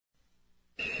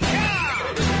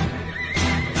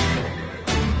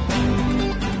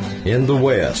In the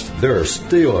West, there are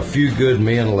still a few good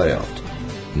men left,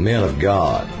 men of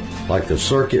God, like the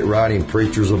circuit-riding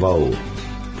preachers of old,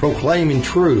 proclaiming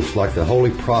truth like the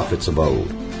holy prophets of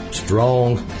old,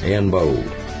 strong and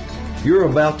bold. You're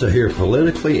about to hear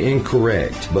politically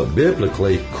incorrect but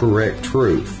biblically correct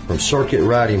truth from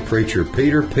circuit-riding preacher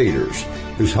Peter Peters,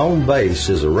 whose home base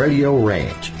is a radio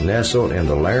ranch nestled in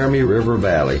the Laramie River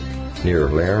Valley near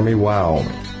Laramie,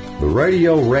 Wyoming. The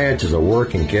radio ranch is a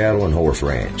working cattle and horse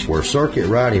ranch where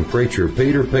circuit-riding preacher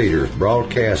Peter Peters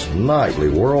broadcasts nightly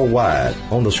worldwide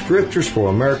on the Scriptures for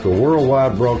America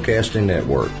Worldwide Broadcasting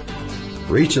Network,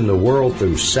 reaching the world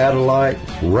through satellite,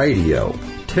 radio,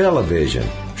 television,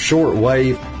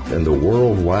 shortwave, and the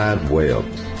World Wide Web.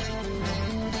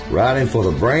 Writing for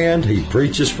the brand, he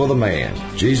preaches for the man,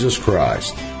 Jesus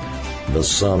Christ, the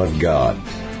Son of God.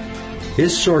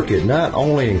 His circuit not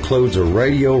only includes a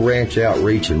radio ranch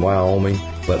outreach in Wyoming,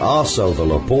 but also the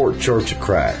LaPorte Church of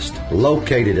Christ,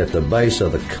 located at the base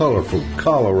of the colorful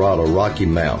Colorado Rocky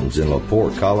Mountains in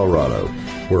LaPorte, Colorado,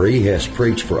 where he has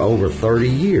preached for over 30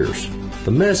 years.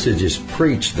 The message is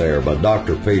preached there by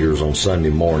Dr. Peters on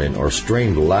Sunday morning or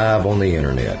streamed live on the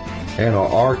internet and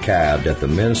are archived at the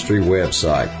ministry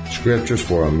website,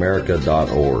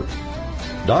 scripturesforamerica.org.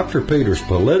 Dr. Peters'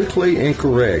 politically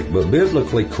incorrect but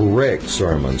biblically correct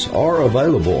sermons are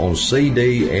available on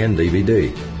CD and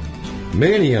DVD.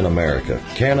 Many in America,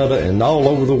 Canada, and all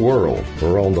over the world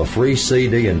are on the free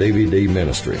CD and DVD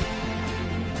ministry.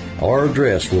 Our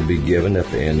address will be given at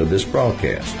the end of this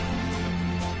broadcast.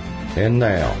 And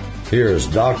now, here is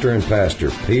Dr. and Pastor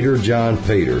Peter John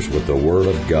Peters with the Word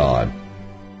of God.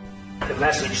 The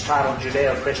message titled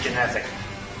Judeo-Christian Ethic.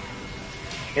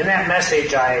 In that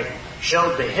message, I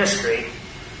showed the history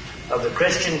of the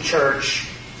Christian church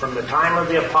from the time of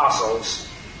the apostles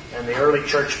and the early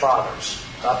church fathers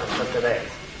up until today.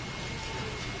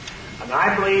 And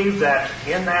I believe that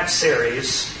in that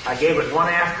series, I gave it one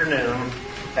afternoon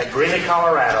at Greeley,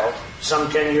 Colorado,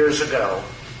 some 10 years ago.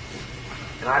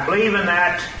 And I believe in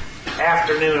that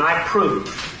afternoon I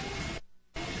proved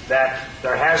that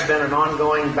there has been an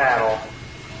ongoing battle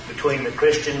between the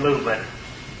Christian movement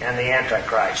and the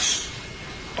Antichrist,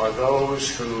 or those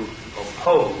who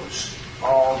oppose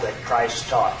all that Christ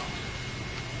taught.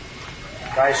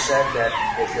 Christ said that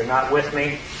if you're not with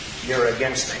me, you're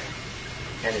against me.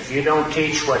 And if you don't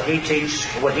teach what he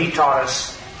taught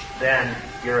us, then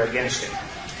you're against him.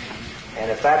 And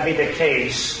if that be the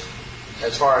case,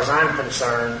 as far as I'm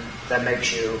concerned, that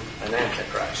makes you an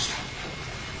Antichrist.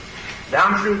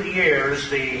 Down through the years,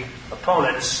 the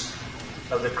opponents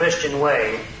of the Christian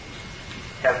way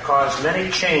have caused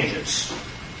many changes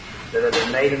that have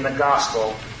been made in the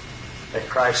gospel that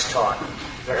Christ taught.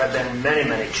 There have been many,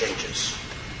 many changes.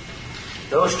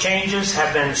 Those changes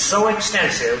have been so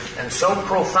extensive and so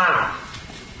profound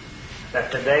that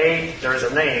today there's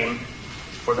a name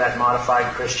for that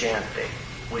modified Christianity.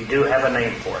 We do have a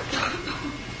name for it.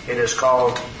 It is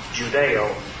called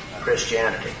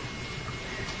Judeo-Christianity.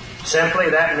 Simply,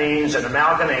 that means an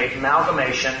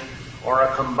amalgamation or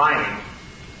a combining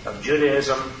of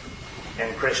Judaism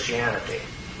and Christianity.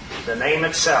 The name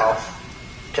itself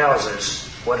tells us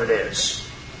what it is.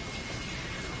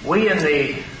 We in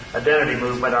the identity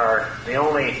movement are the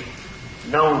only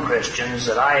known Christians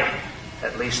that I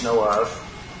at least know of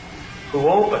who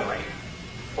openly,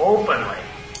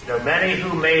 there are many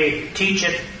who may teach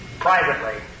it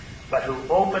privately, but who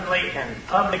openly and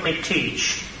publicly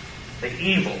teach the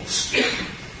evils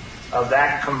of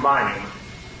that combining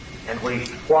and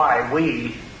why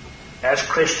we as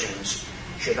Christians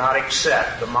should not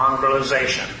accept the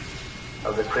mongrelization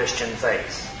of the Christian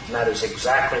faith. And that is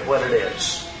exactly what it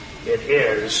is. It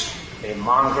is a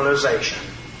mongrelization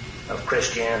of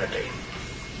Christianity.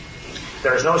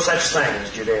 There is no such thing as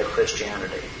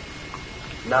Judeo-Christianity.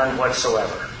 None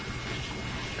whatsoever.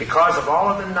 Because of all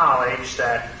of the knowledge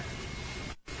that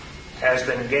has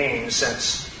been gained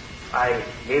since I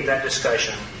gave that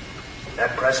discussion,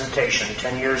 that presentation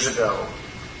 10 years ago,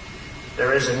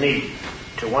 there is a need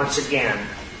to once again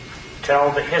tell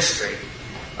the history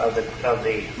of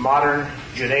the modern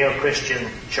Judeo-Christian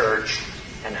church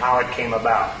and how it came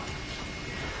about.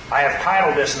 I have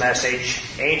titled this message,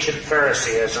 Ancient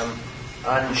Pharisaism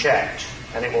Unchecked,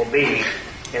 and it will be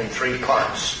in 3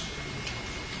 parts.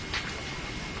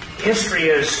 History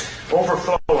is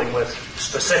overflowing with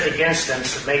specific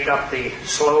incidents that make up the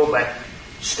slow but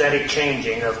steady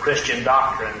changing of Christian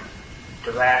doctrine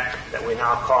to that we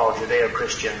now call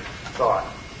Judeo-Christian thought.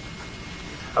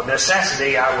 Of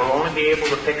necessity, I will only be able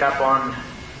to pick up on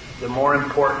the more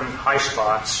important high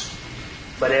spots,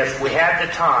 but if we had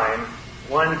the time,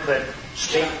 one could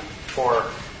speak for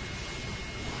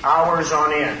hours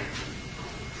on end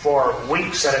for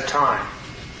weeks at a time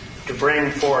to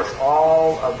bring forth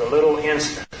all of the little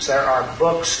incidents. There are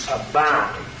books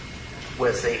abounding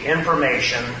with the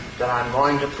information that I'm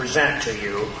going to present to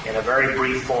you in a very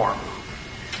brief form.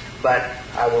 But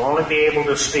I will only be able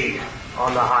to speak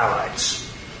on the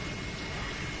highlights.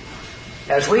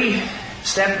 As we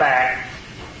step back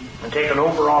and take an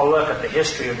overall look at the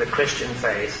history of the Christian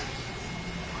faith,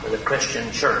 or the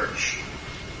Christian church,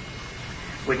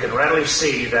 we can readily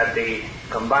see that the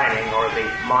combining or the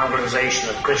mongrelization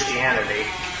of Christianity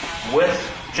with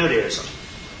Judaism,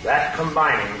 that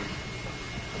combining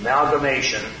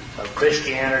amalgamation of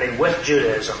Christianity with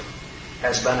Judaism,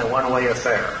 has been a one-way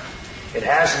affair. It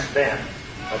hasn't been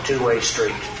a two-way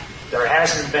street. There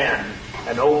hasn't been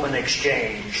an open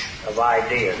exchange of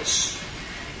ideas.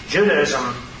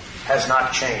 Judaism has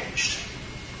not changed,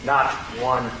 not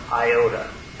one iota,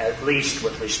 at least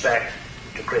with respect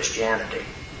to Christianity.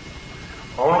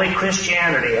 Only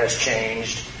Christianity has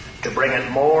changed to bring it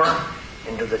more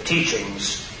into the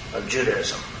teachings of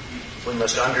Judaism. We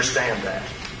must understand that.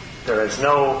 There is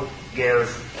no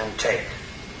give and take.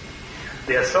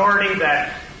 The authority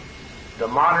that the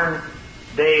modern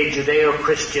day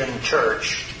Judeo-Christian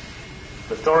church,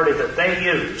 the authority that they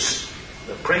use,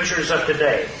 the preachers of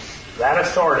today, that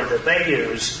authority that they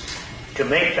use to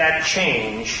make that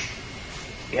change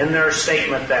in their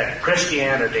statement that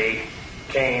Christianity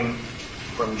came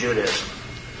from Judaism.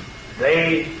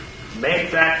 They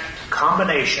make that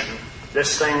combination,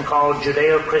 this thing called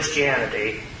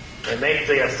Judeo-Christianity, they make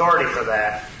the authority for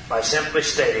that by simply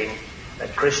stating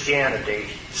that Christianity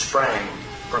sprang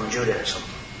from Judaism.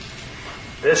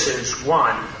 This is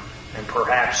one, and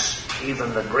perhaps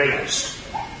even the greatest,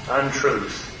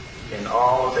 untruth in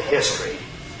all of the history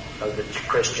of the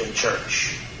Christian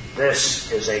church.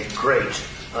 This is a great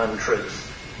untruth.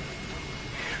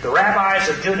 The rabbis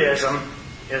of Judaism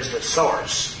is the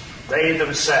source. They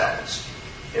themselves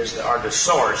are the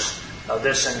source of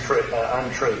this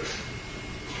untruth.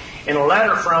 In a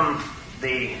letter from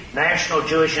the National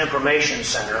Jewish Information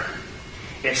Center,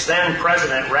 its then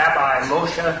President, Rabbi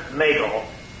Moshe Magel,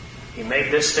 he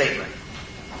made this statement,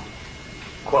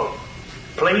 quote,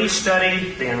 "Please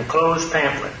study the enclosed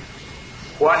pamphlet,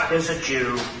 What is a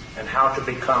Jew and How to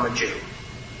Become a Jew.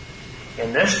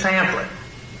 In this pamphlet,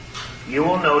 you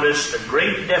will notice the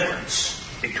great difference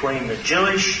between the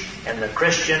Jewish and the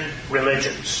Christian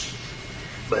religions.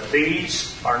 But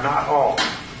these are not all.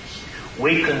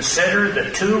 We consider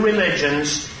the two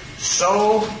religions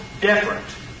so different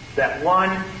that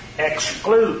one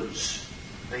excludes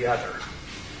the other."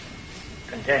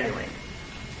 Continuing.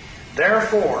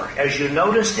 "Therefore, as you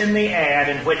noticed in the ad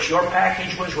in which your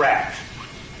package was wrapped,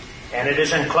 and it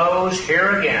is enclosed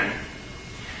here again,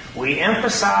 we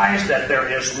emphasize that there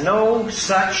is no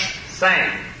such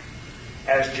thing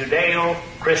as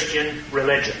Judeo-Christian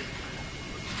religion.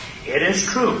 It is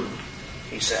true,"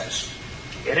 he says,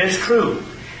 "it is true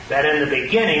that in the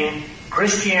beginning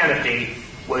Christianity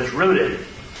was rooted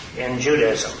in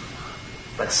Judaism.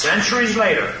 But centuries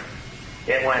later,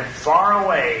 it went far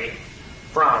away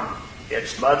from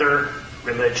its mother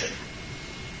religion.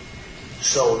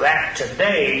 So that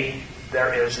today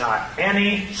there is not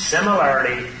any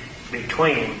similarity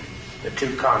between the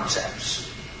two concepts."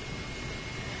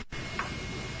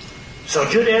 So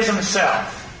Judaism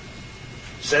itself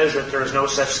says that there is no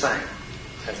such thing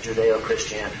as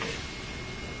Judeo-Christianity.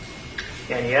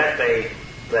 And yet they,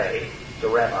 the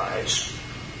rabbis,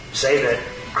 say that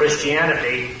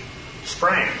Christianity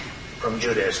sprang from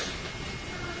Judaism.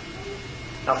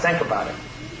 Now think about it.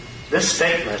 This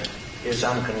statement is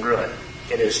incongruent.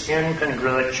 It is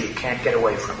incongruent. You can't get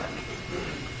away from it.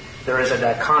 There is a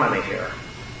dichotomy here.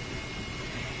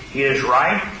 He is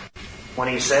right when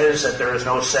he says that there is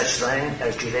no such thing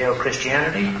as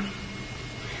Judeo-Christianity,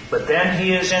 but then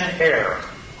he is in error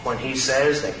when he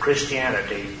says that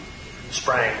Christianity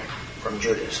sprang from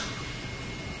Judaism.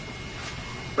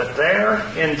 But there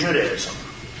in Judaism,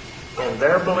 in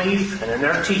their belief and in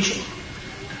their teaching,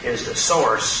 is the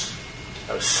source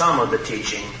of some of the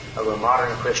teaching of the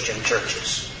modern Christian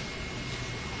churches.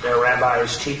 Their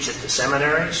rabbis teach at the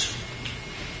seminaries,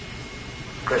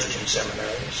 Christian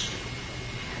seminaries.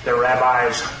 Their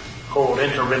rabbis hold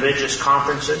interreligious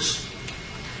conferences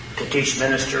to teach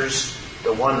ministers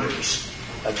the wonders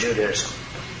of Judaism.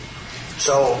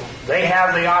 So they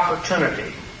have the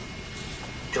opportunity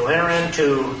to enter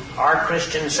into our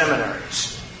Christian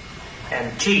seminaries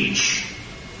and teach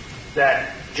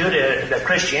that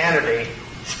Christianity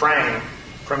sprang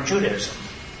from Judaism.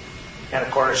 And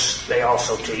of course, they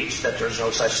also teach that there's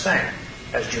no such thing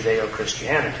as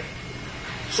Judeo-Christianity.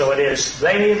 So it is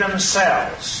they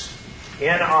themselves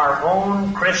in our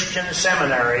own Christian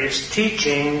seminaries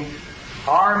teaching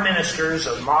our ministers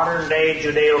of modern-day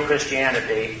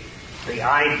Judeo-Christianity the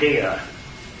idea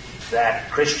that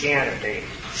Christianity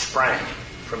sprang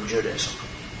from Judaism.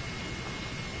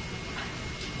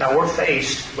 Now we're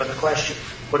faced with a question.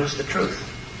 What is the truth?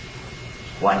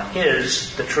 What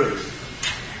is the truth?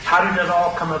 How did it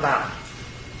all come about?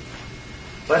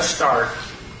 Let's start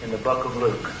in the book of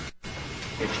Luke.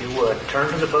 If you would, turn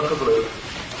to the book of Luke,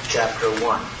 chapter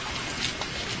 1.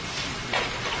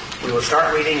 We will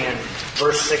start reading in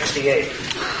verse 68.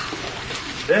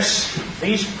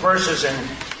 These verses in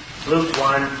Luke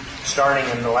 1, starting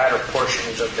in the latter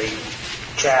portions of the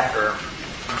chapter,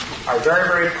 are very,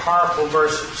 very powerful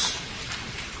verses.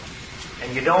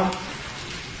 And you don't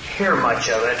hear much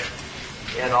of it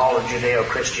in all of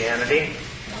Judeo-Christianity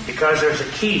because there's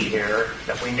a key here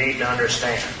that we need to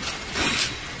understand.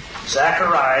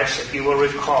 Zacharias, if you will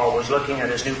recall, was looking at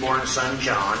his newborn son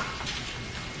John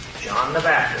the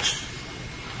Baptist,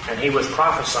 and he was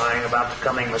prophesying about the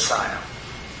coming Messiah,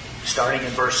 starting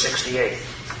in verse 68.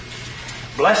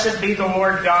 Blessed be the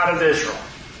Lord God of Israel,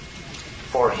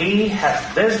 for he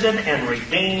hath visited and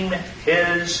redeemed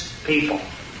his people,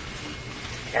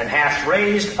 and hath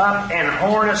raised up an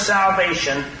horn of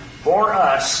salvation for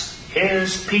us,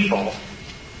 his people,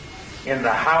 in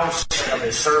the house of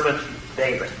his servant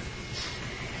David,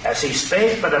 as he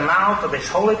spake by the mouth of his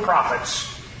holy prophets,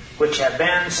 which have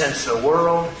been since the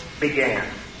world began,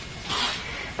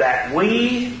 that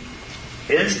we,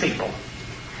 his people,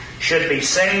 should be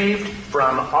saved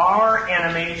from our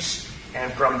enemies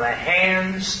and from the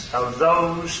hands of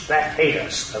those that hate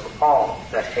us, of all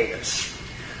that hate us,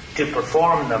 to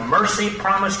perform the mercy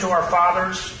promised to our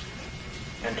fathers,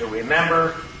 and to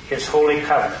remember his holy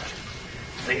covenant,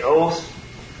 the oath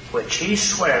which he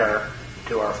sware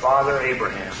to our father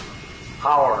Abraham,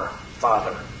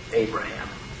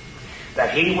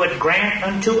 that he would grant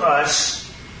unto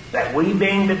us that we,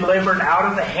 being delivered out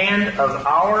of the hand of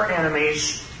our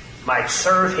enemies, might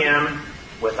serve him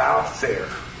without fear,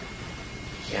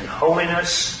 in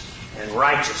holiness and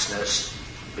righteousness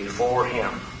before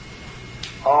him,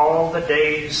 all the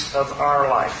days of our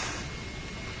life.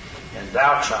 And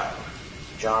thou, child,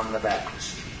 John the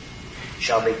Baptist,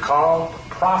 shall be called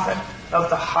prophet of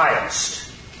the highest,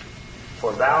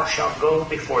 for thou shalt go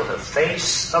before the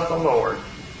face of the Lord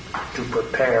to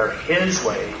prepare his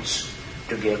ways,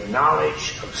 to give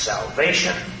knowledge of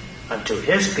salvation unto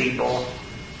his people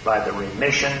by the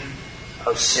remission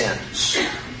of sins.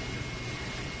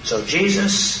 So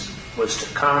Jesus was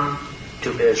to come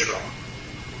to Israel.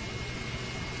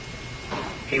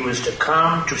 He was to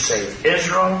come to save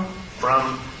Israel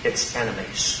from its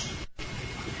enemies.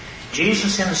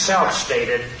 Jesus himself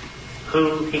stated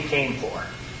who he came for.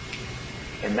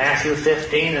 In Matthew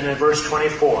 15 and in verse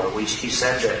 24, he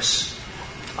said this,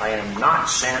 I am not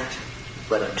sent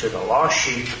but unto the lost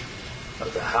sheep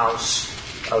of the house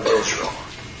of Israel,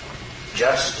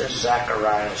 just as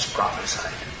Zacharias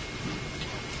prophesied.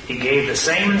 He gave the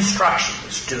same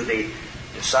instructions to the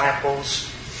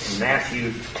disciples in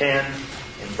Matthew 10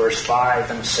 in verse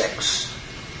 5 and 6.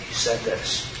 He said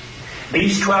this,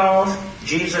 These 12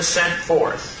 Jesus sent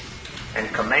forth and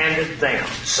commanded them,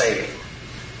 saying,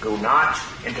 Go not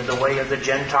into the way of the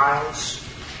Gentiles,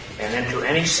 and into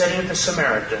any city of the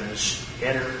Samaritans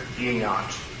enter ye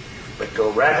not, but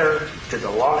go rather to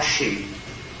the lost sheep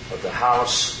of the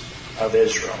house of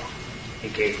Israel. He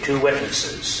gave 2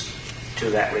 witnesses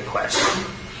to that request,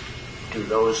 to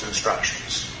those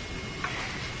instructions.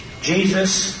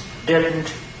 Jesus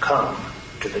didn't come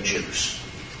to the Jews.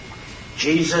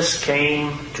 Jesus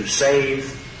came to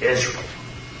save Israel.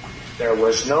 There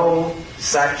was no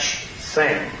such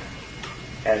thing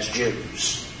as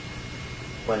Jews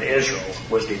when Israel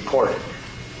was deported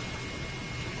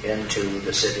into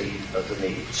the city of the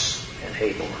Medes and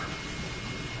Habor.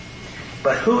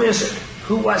 But who is it?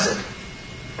 Who was it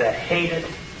that hated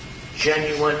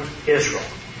genuine Israel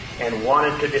and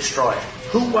wanted to destroy it?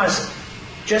 Who was it?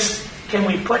 Can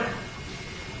we put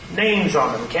names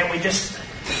on them? Can we just,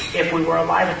 if we were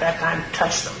alive at that time,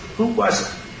 touch them? Who was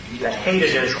it that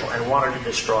hated Israel and wanted to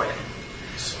destroy it?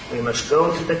 We must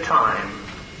go to the time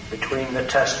between the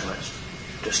Testaments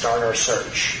to start our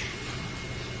search.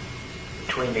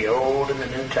 Between the Old and the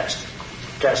New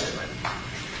Testament.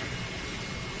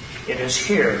 It is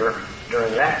here,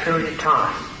 during that period of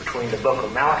time, between the book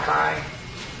of Malachi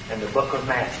and the book of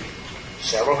Matthew,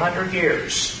 several hundred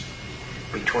years,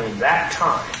 between that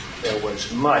time, there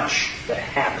was much that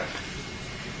happened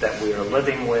that we are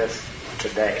living with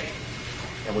today.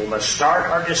 And we must start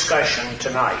our discussion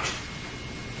tonight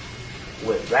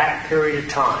with that period of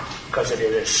time because it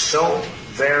is so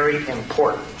very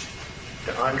important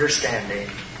to understanding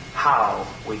how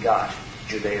we got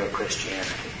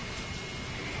Judeo-Christianity.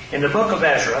 In the book of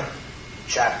Ezra,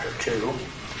 chapter 2,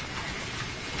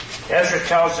 Ezra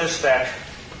tells us that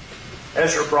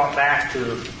Ezra brought back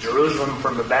to Jerusalem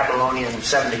from the Babylonian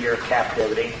 70-year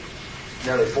captivity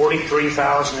nearly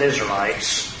 43,000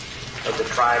 Israelites of the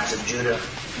tribes of Judah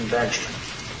and Benjamin.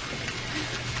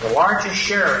 The largest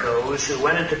share of those who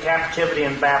went into captivity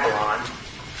in Babylon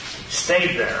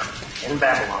stayed there in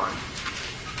Babylon.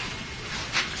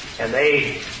 And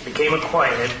they became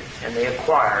acquainted and they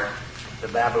acquired the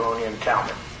Babylonian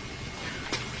Talmud.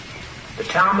 The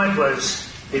Talmud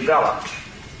was developed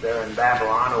there in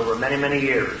Babylon over many, many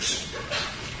years.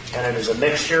 And it is a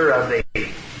mixture of the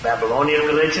Babylonian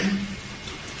religion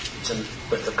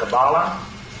with the Kabbalah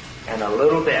and a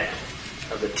little bit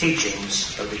of the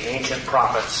teachings of the ancient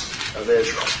prophets of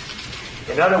Israel.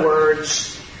 In other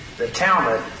words, the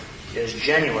Talmud is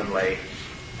genuinely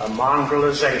a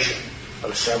mongrelization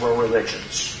of several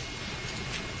religions.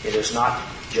 It is not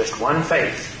just one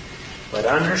faith, but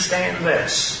understand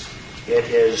this, it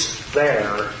is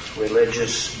their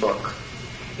religious book.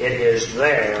 It is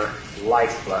their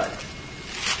lifeblood.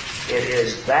 It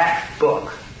is that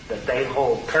book that they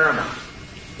hold paramount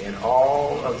in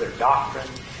all of their doctrine,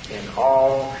 in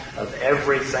all of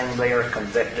everything they are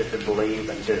convicted to believe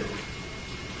and do.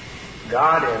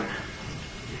 God, in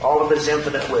all of His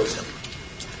infinite wisdom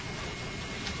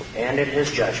and in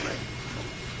His judgment,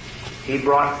 He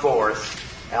brought forth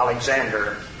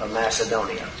Alexander of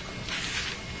Macedonia.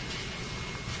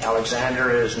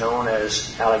 Alexander is known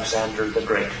as Alexander the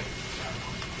Great.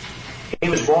 He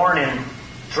was born in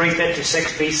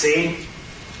 356 BC,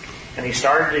 and he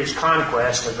started his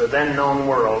conquest of the then known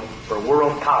world for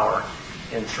world power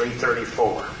in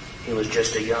 334. He was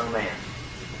just a young man.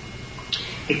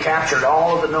 He captured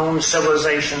all of the known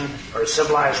civilization or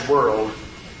civilized world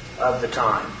of the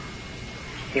time.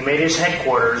 He made his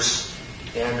headquarters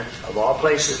in, of all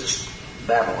places,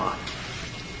 Babylon.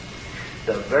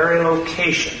 The very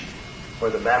location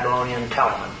where the Babylonian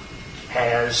Talmud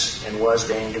has and was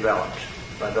being developed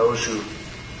by those who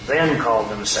then called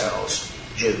themselves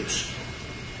Jews.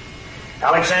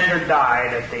 Alexander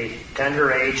died at the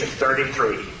tender age of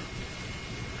 33,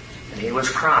 and he was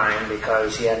crying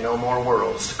because he had no more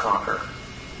worlds to conquer.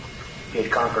 He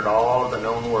had conquered all of the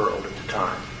known world at the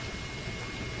time.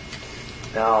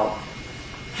 Now,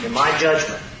 in my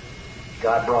judgment,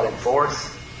 God brought him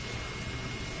forth.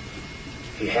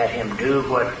 He had him do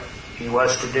what he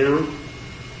was to do,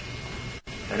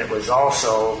 and it was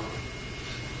also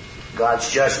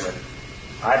God's judgment,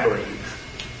 I believe,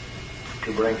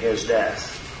 to bring his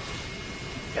death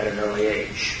at an early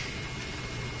age.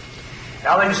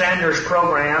 Alexander's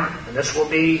program, and this will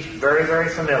be very, very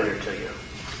familiar to you.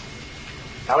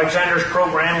 Alexander's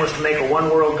program was to make a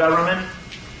one-world government,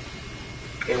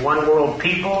 a one-world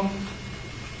people,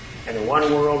 and a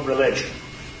one-world religion.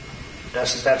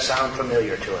 Doesn't that sound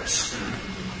familiar to us?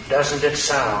 Doesn't it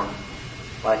sound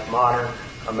like modern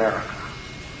America,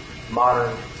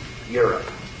 modern Europe?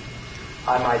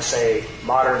 I might say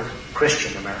modern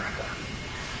Christian America,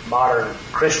 modern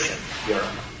Christian Europe.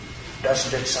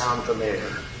 Doesn't it sound familiar?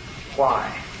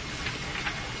 Why?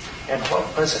 And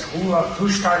who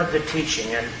started the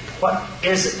teaching, and what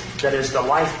is it that is the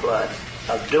lifeblood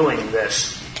of doing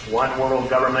this one world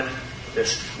government,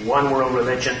 this one world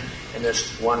religion, and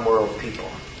this one world people?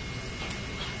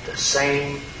 The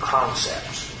same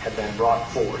concepts have been brought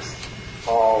forth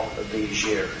all of these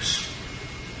years.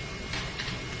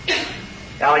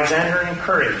 Alexander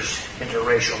encouraged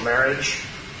interracial marriage.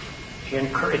 He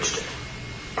encouraged it,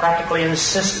 practically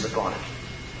insisted upon it,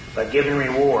 by giving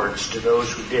rewards to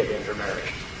those who did intermarry.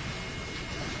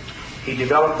 He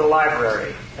developed a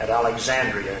library at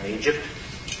Alexandria in Egypt,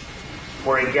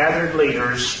 where he gathered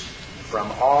leaders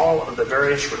from all of the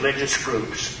various religious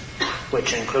groups,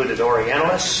 which included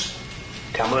Orientalists,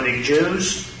 Talmudic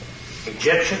Jews,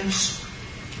 Egyptians,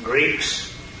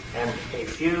 Greeks, and a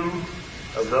few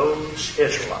of those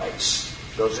Israelites,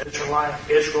 those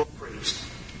Israel priests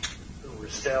who were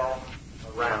still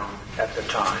around at the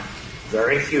time.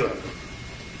 Very few of them.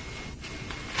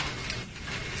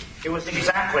 It was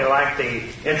exactly like the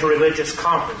interreligious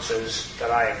conferences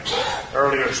that I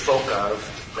earlier spoke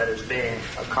of that is being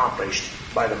accomplished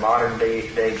by the modern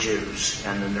day Jews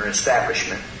and in their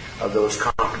establishment of those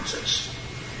conferences.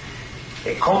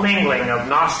 A commingling of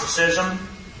Gnosticism,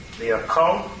 the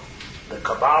occult, the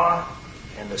Kabbalah,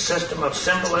 and the system of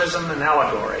symbolism and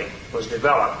allegory was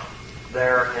developed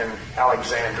there in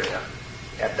Alexandria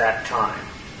at that time.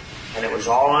 And it was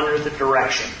all under the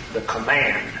direction, the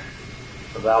command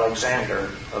of Alexander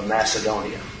of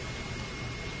Macedonia.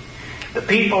 The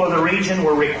people of the region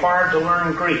were required to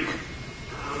learn Greek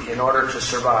in order to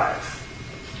survive.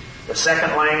 The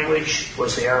second language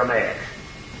was the Aramaic.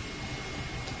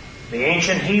 The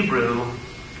ancient Hebrew,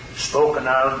 spoken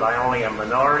of by only a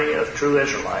minority of true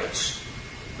Israelites,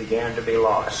 began to be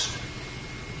lost.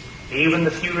 Even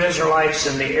the few Israelites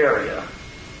in the area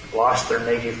lost their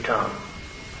native tongue.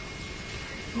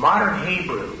 Modern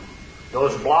Hebrew,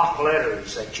 those block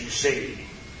letters that you see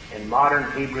in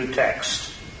modern Hebrew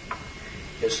text,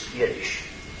 is Yiddish.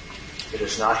 It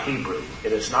is not Hebrew.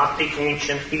 It is not the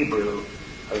ancient Hebrew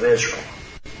of Israel.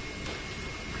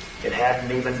 It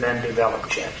hadn't even been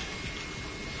developed yet.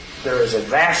 There is a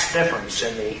vast difference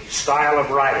in the style of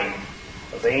writing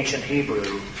of ancient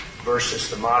Hebrew versus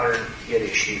the modern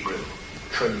Yiddish Hebrew.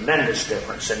 Tremendous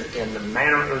difference in the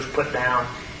manner it was put down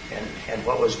and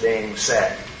what was being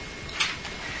said.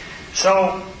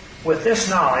 So, with this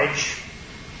knowledge,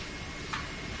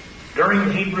 during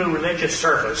the Hebrew religious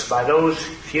service, by those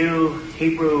few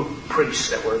Hebrew priests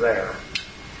that were there,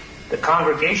 the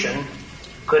congregation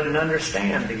couldn't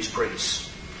understand these priests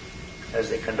as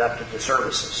they conducted the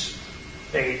services.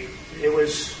 It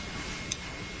was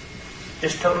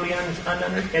just totally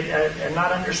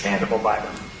not understandable by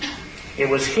them. It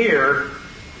was here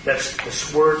that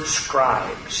this word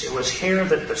scribes, it was here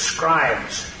that the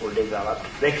scribes were developed.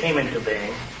 They came into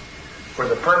being for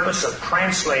the purpose of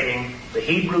translating the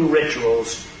Hebrew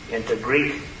rituals into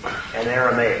Greek and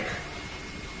Aramaic.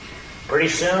 Pretty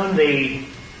soon the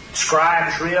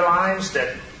scribes realized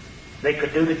that they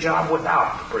could do the job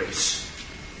without the priests.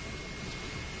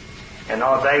 And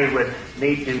all they would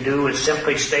need to do is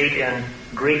simply state in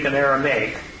Greek and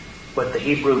Aramaic what the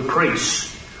Hebrew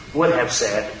priests would have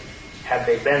said had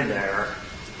they been there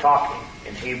talking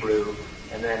in Hebrew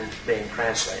and then being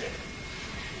translated.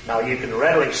 Now you can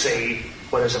readily see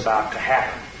what is about to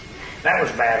happen. That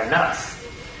was bad enough.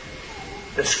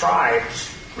 The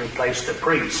scribes replaced the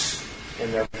priests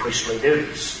in their priestly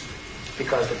duties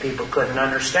because the people couldn't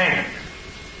understand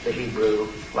the Hebrew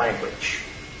language.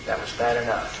 That was bad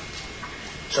enough.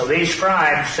 So these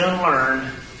scribes soon learned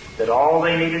that all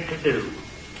they needed to do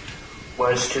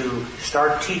was to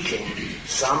start teaching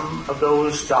some of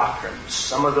those doctrines,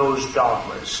 some of those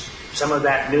dogmas, some of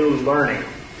that new learning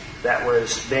that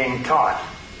was being taught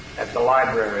at the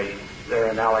library there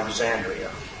in Alexandria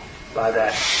by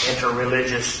that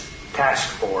interreligious task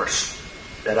force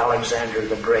that Alexander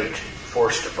the Great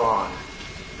forced upon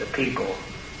the people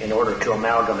in order to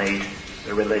amalgamate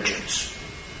the religions.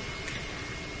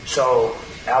 So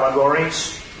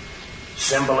allegories,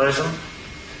 symbolism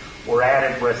were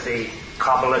added with the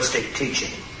Kabbalistic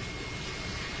teaching.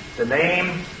 The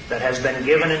name that has been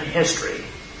given in history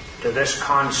to this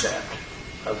concept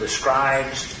of the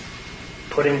scribes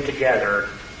putting together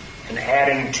and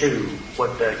adding to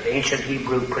what the ancient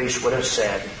Hebrew priests would have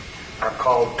said are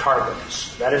called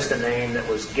targums. That is the name that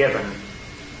was given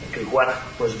to what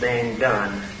was being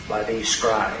done by these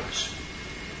scribes.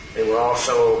 They were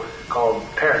also called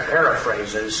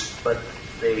paraphrases, but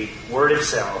the word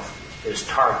itself is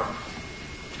targum.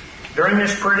 During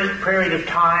this period of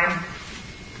time,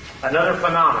 another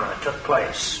phenomenon took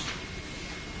place.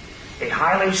 A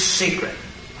highly secret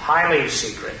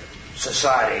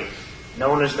society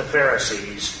known as the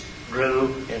Pharisees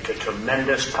grew into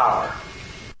tremendous power.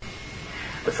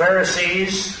 The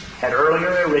Pharisees had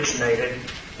earlier originated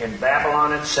in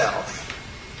Babylon itself,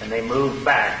 and they moved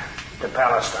back to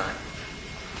Palestine.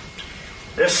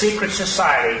 This secret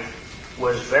society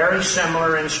was very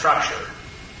similar in structure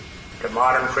to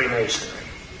modern Freemasonry.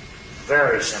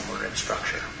 Very similar in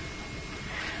structure.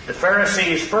 The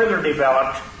Pharisees further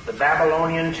developed the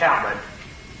Babylonian Talmud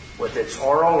with its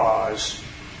oral laws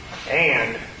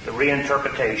and the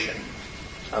reinterpretation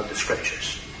of the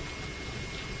Scriptures.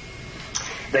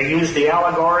 They used the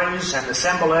allegories and the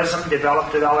symbolism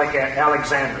developed at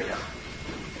Alexandria.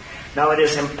 Now it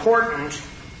is important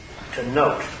to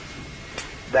note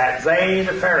that they,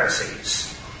 the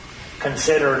Pharisees,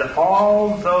 considered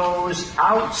all those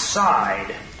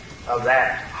outside of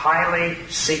that highly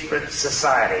secret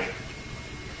society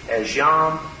as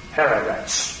Yom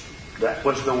Haaretz. That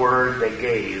was the word they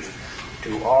gave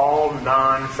to all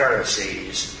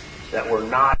non-Pharisees that were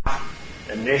not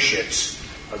initiates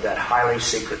of that highly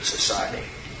secret society.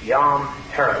 Yom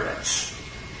Haaretz.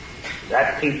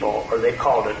 That people, or they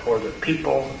called it, or the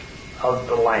people of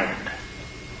the land.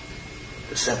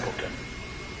 The simpleton.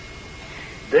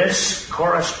 This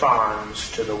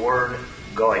corresponds to the word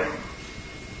goyim.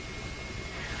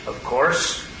 Of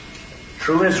course,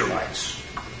 true Israelites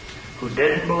who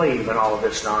didn't believe in all of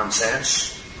this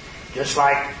nonsense, just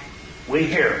like we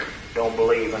here don't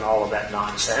believe in all of that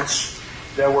nonsense.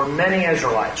 There were many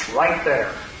Israelites right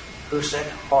there who said,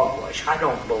 hogwash, I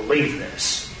don't believe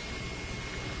this.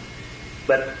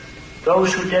 But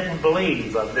those who didn't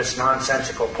believe of this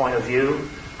nonsensical point of view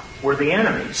were the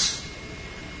enemies,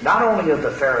 not only of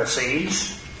the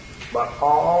Pharisees, but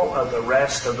all of the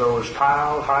rest of those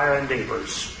piled higher and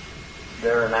deepers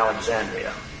there in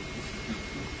Alexandria.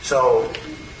 So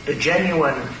the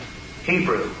genuine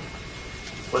Hebrew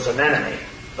was an enemy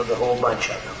of the whole bunch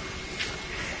of them.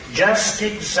 Just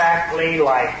exactly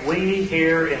like we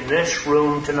here in this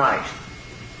room tonight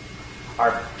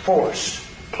are placed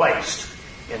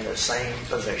in the same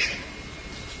position.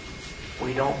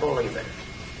 We don't believe it.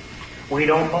 We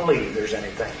don't believe there's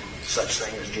anything, such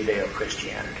thing as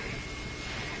Judeo-Christianity.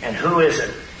 And who is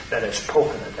it that has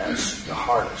poken at us the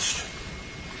hardest?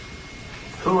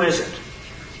 Who is it?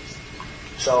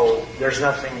 So there's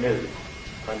nothing new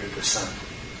under the sun.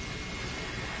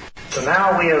 So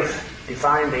now we have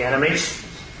defined the enemies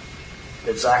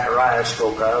that Zechariah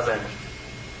spoke of in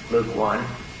Luke 1.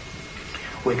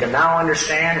 We can now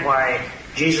understand why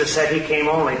Jesus said he came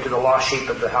only to the lost sheep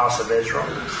of the house of Israel.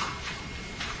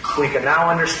 We can now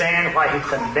understand why he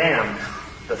condemned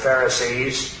the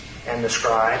Pharisees and the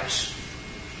scribes,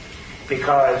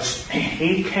 because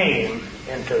he came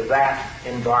into that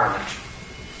environment.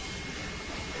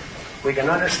 We can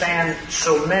understand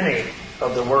so many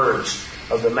of the words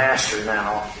of the Master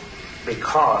now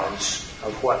because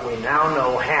of what we now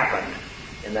know happened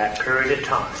in that period of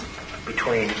time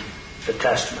between the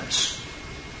Testaments.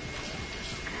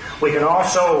 We can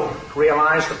also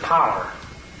realize the power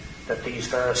that these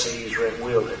Pharisees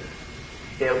wielded.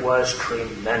 It was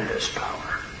tremendous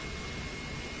power.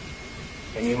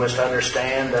 And you must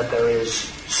understand that there is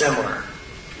similar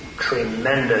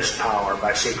tremendous power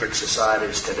by secret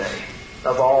societies today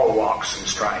of all walks and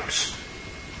stripes.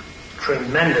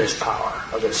 Tremendous power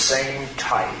of the same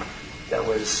type that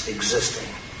was existing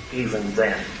even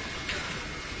then.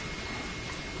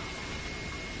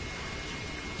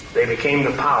 They became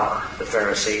the power, the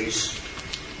Pharisees,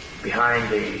 behind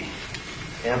the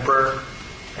emperor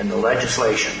and the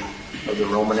legislation of the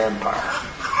Roman Empire.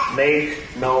 Make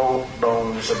no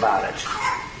bones about it.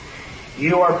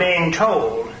 You are being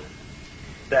told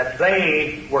that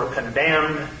they were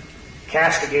condemned,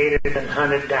 castigated, and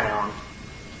hunted down,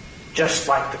 just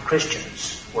like the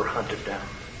Christians were hunted down.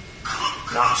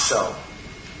 Not so.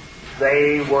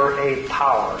 They were a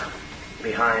power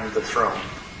behind the throne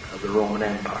of the Roman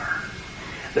Empire.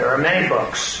 There are many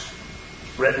books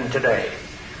written today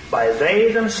by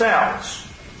they themselves,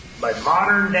 by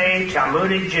modern-day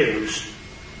Talmudic Jews,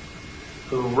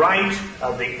 who write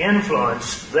of the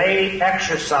influence they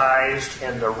exercised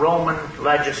in the Roman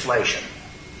legislation.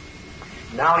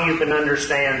 Now you can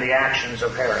understand the actions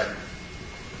of Herod.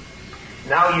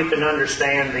 Now you can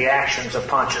understand the actions of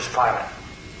Pontius Pilate.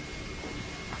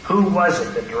 Who was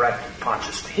it that directed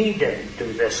Pontius? He didn't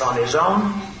do this on his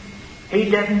own. He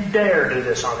didn't dare do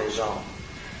this on his own.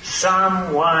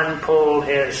 Someone pulled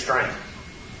his string.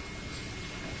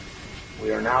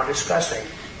 We are now discussing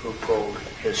who pulled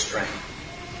his string.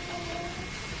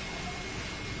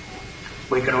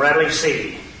 We can readily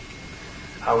see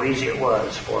how easy it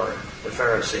was for the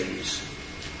Pharisees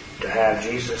to have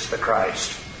Jesus the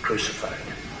Christ crucified.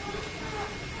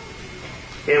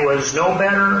 It was no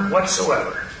better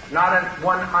whatsoever, not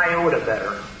one iota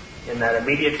better in that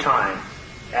immediate time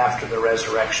after the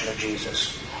resurrection of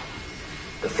Jesus.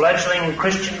 The fledgling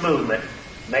Christian movement,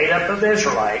 made up of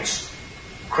Israelites,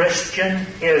 Christian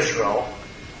Israel,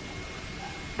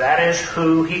 that is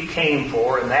who he came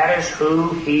for, and that is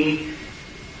who he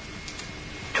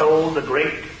told the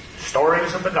great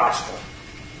stories of the gospel.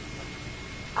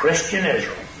 Christian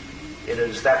Israel. It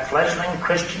is that fledgling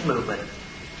Christian movement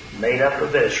made up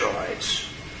of Israelites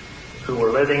who were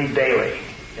living daily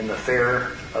in the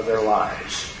fear of their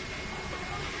lives.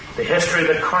 The history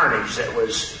of the carnage that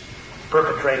was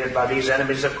perpetrated by these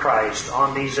enemies of Christ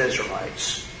on these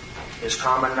Israelites is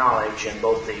common knowledge in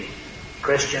both the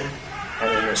Christian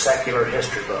and in the secular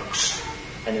history books.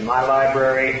 And in my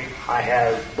library, I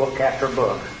have book after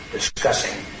book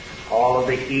discussing all of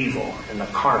the evil and the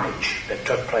carnage that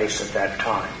took place at that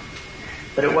time.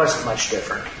 But it wasn't much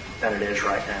different than it is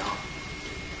right now.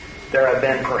 There have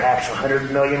been perhaps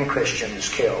 100 million Christians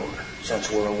killed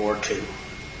since World War II.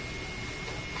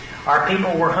 Our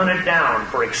people were hunted down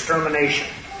for extermination,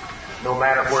 no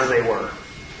matter where they were.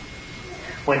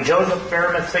 When Joseph of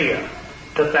Arimathea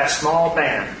took that small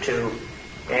band to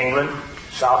England,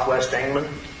 southwest England,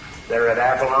 there at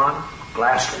Avalon,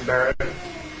 Glastonbury,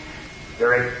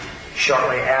 very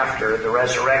shortly after the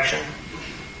resurrection,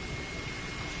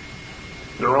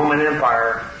 the Roman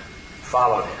Empire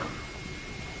followed him.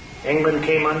 England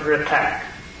came under attack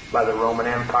by the Roman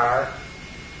Empire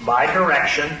by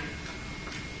direction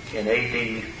in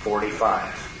AD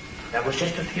 45. That was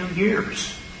just a few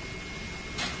years.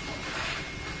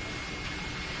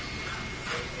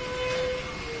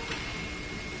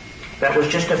 That was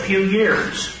just a few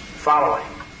years following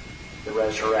the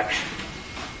resurrection.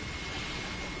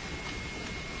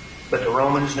 But the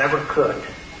Romans never could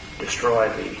destroy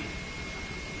the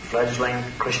fledgling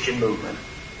Christian movement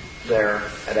there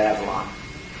at Avalon.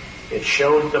 It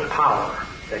showed the power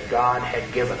that God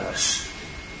had given us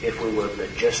if we would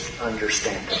just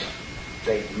understand it.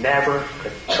 They never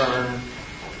could turn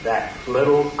that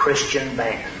little Christian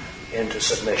band into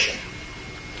submission.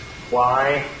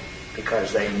 Why?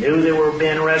 Because they knew they were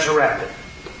being resurrected.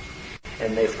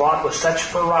 And they fought with such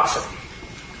ferocity,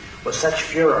 with such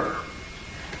furor,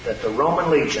 that the Roman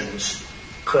legions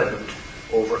couldn't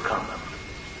overcome them.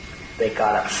 They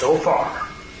got up so far,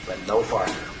 but no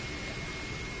farther.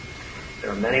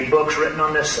 There are many books written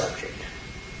on this subject.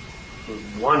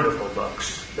 Wonderful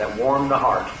books that warm the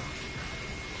heart.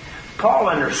 Paul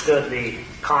understood the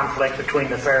conflict between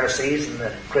the Pharisees and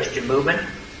the Christian movement.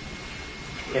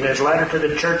 In his letter to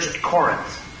the church at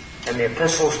Corinth and the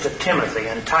epistles to Timothy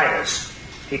and Titus,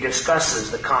 he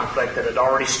discusses the conflict that had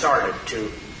already started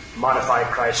to modify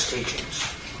Christ's teachings.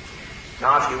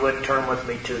 Now, if you would, turn with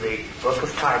me to the book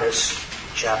of Titus,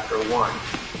 chapter 1.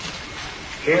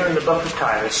 Here in the book of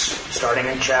Titus, starting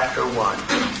in chapter 1,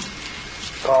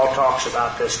 Paul talks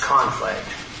about this conflict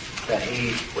that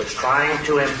he was trying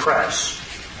to impress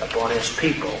upon his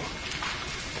people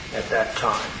at that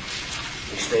time.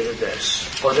 He stated this: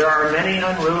 "For there are many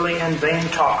unruly and vain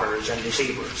talkers and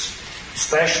deceivers,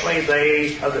 especially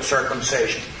they of the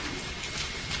circumcision,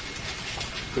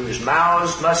 whose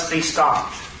mouths must be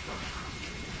stopped."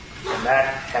 And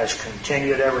that has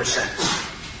continued ever since.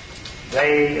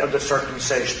 They of the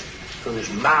circumcision, whose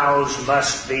mouths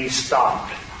must be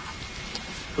stopped,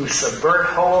 who subvert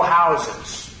whole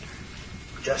houses,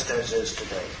 just as is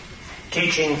today,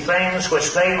 teaching things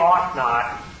which they ought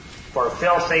not, for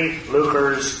filthy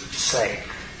lucre's sake.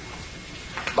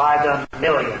 By the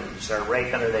millions they're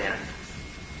raking it in,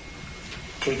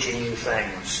 teaching you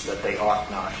things that they ought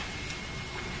not.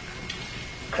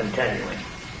 Continuing.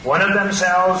 One of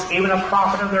themselves, even a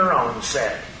prophet of their own,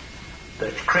 said, "The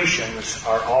Cretians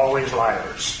are always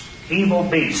liars, evil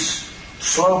beasts,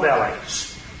 slow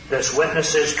bellies. This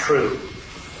witness is true.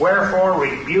 Wherefore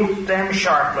rebuke them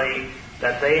sharply,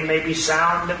 that they may be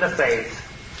sound in the faith,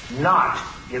 not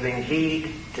giving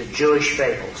heed to Jewish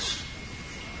fables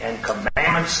and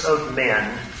commandments of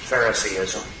men,"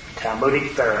 Phariseeism,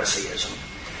 Talmudic Phariseeism,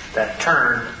 "that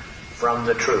turn from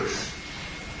the truth."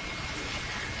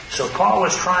 So Paul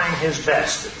was trying his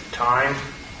best at the time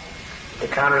to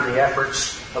counter the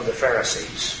efforts of the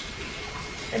Pharisees.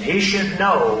 And he should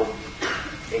know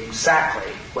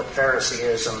exactly what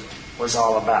Phariseeism was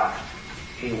all about.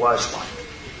 He was one.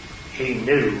 He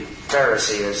knew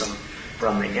Phariseeism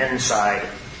from the inside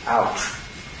out.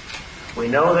 We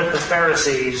know that the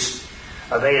Pharisees,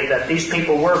 that these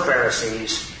people were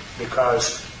Pharisees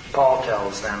because Paul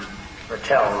tells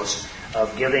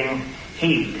of giving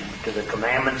heed to the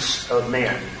commandments of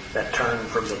men that turn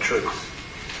from the truth.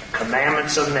 The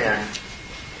commandments of men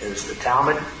is the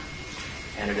Talmud,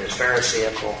 and it is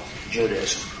Pharisaical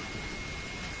Judaism.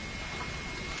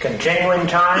 Continuing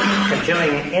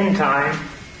in time,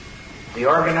 the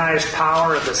organized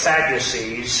power of the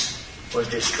Sadducees was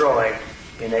destroyed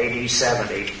in AD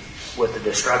 70 with the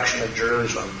destruction of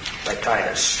Jerusalem by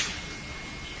Titus.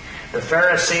 The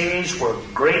Pharisees were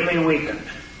greatly weakened.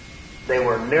 They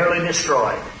were nearly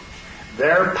destroyed.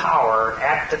 Their power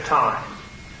at the time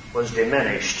was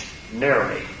diminished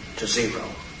nearly to zero.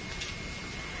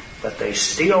 But they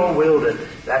still wielded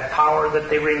that power that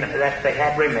they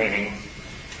had remaining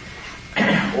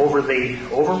over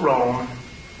Rome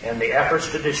and the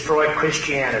efforts to destroy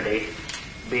Christianity,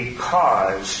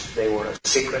 because they were a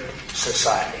secret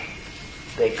society.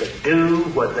 They could do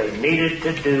what they needed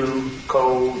to do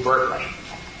covertly.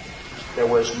 There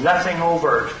was nothing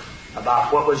overt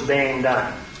about what was being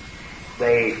done.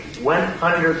 They went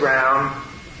underground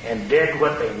and did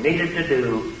what they needed to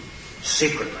do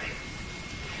secretly.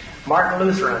 Martin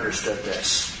Luther understood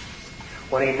this.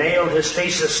 When he nailed his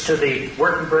thesis to the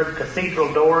Wittenberg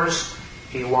Cathedral doors,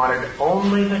 he wanted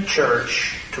only the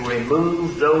church to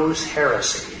remove those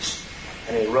heresies,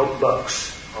 and he wrote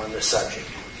books on the subject.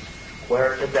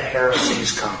 Where did the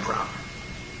heresies come from?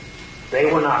 They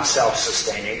were not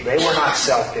self-sustaining. They were not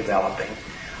self-developing.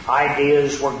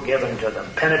 Ideas were given to them.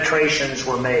 Penetrations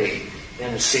were made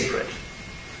in secret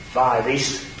by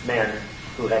these men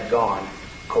who had gone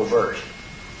covert.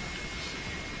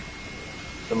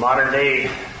 The modern-day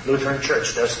Lutheran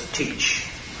Church doesn't teach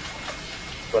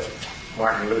what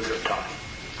Martin Luther taught.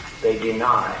 They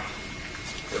deny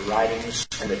the writings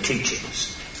and the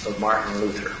teachings of Martin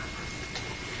Luther.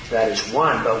 That is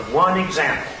but one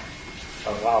example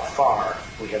of how far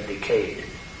we have decayed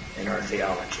in our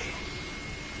theology.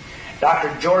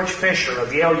 Dr. George Fisher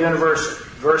of Yale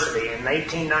University in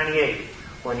 1898,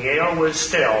 when Yale was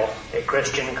still a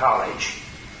Christian college,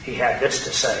 he had this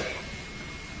to say: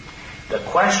 "The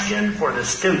question for the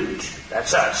student,"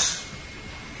 that's us,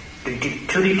 to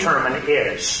determine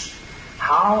is,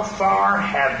 how far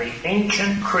have the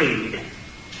ancient creed,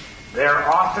 their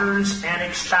authors and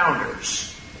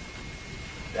expounders,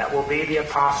 that will be the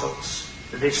apostles,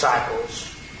 the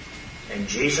disciples, and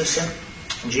Jesus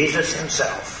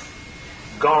himself,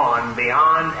 gone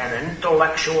beyond an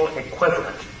intellectual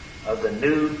equivalent of the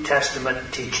New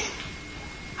Testament teaching?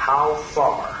 How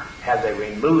far have they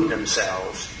removed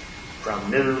themselves from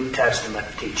New Testament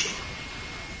teaching?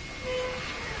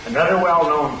 Another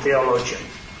well-known theologian,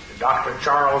 Dr.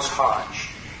 Charles Hodge,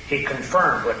 he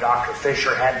confirmed what Dr.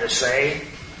 Fisher had to say,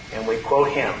 and we quote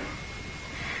him: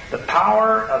 "The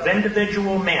power of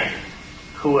individual men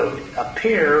who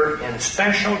appear in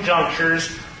special junctures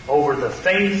over the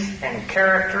faith and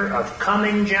character of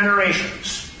coming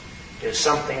generations is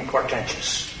something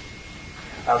portentous.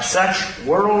 Of such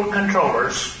world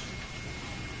controllers,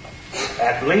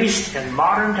 at least in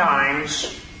modern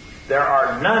times, there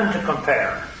are none to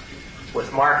compare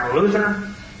with Martin Luther,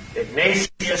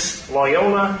 Ignatius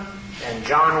Loyola, and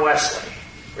John Wesley."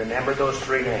 Remember those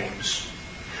three names.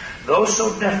 Though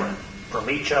so different from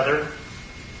each other,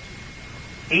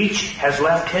 each has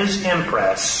left his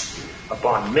impress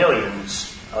upon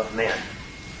millions of men.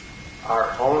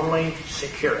 Our only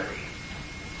security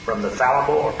from the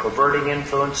fallible or perverting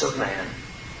influence of man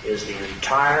is the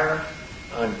entire,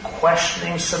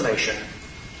 unquestioning submission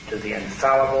to the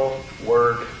infallible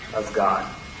Word of God.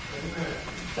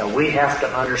 Now we have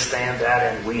to understand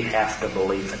that, and we have to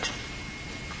believe it.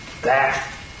 That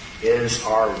is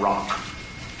our rock.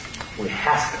 We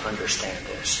have to understand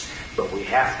this, but we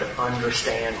have to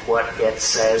understand what it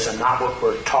says and not what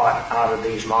we're taught out of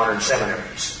these modern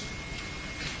seminaries.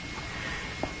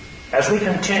 As we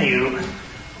continue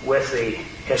with the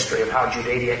history of how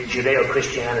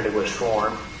Judeo-Christianity was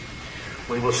formed,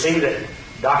 we will see that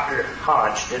Dr.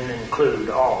 Hodge didn't include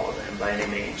all of them by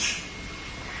any means.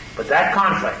 But that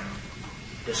conflict,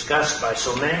 discussed by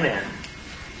so many men,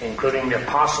 including the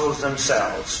apostles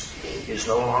themselves, is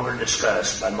no longer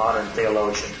discussed by modern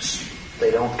theologians.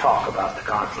 They don't talk about the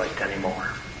conflict anymore.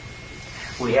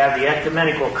 We have the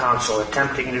Ecumenical Council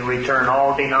attempting to return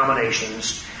all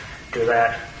denominations to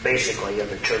that, basically, of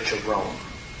the Church of Rome.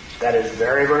 That is a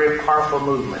very, very powerful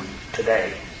movement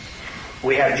today.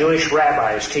 We have Jewish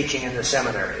rabbis teaching in the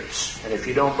seminaries, and if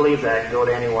you don't believe that, go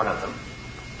to any one of them.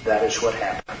 That is what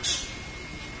happens.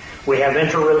 We have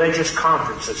interreligious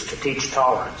conferences to teach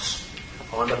tolerance,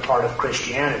 on the part of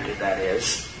Christianity, that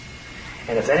is.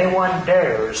 And if anyone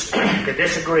dares to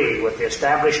disagree with the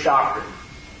established doctrine,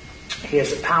 he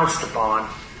is pounced upon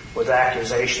with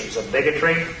accusations of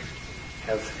bigotry.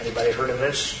 Have anybody heard of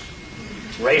this?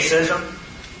 Racism,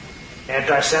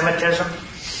 anti-Semitism,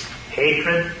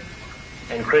 hatred,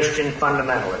 and Christian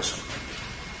fundamentalism.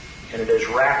 And it is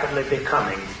rapidly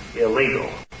becoming illegal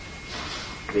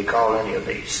to be called any of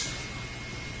these.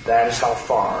 That is how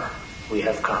far we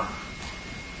have come.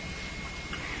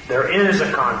 There is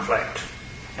a conflict,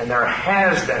 and there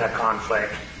has been a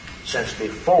conflict since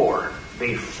before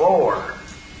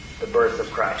the birth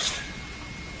of Christ.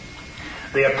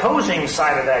 The opposing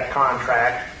side of that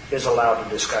contract is allowed to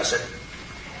discuss it.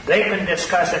 They can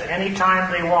discuss it any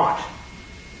time they want.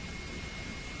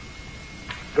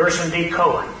 Gerson D.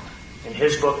 Cohen, in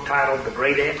his book titled The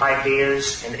Great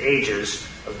Ideas and Ages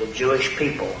of the Jewish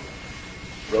People,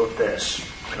 wrote this,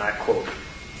 and I quote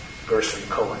Gerson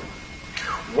Cohen: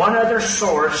 "One other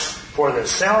source for the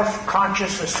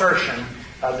self-conscious assertion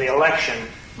of the election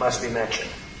must be mentioned.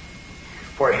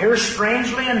 For here,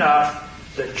 strangely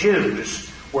enough, the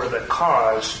Jews were the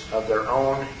cause of their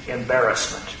own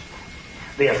embarrassment.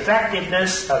 The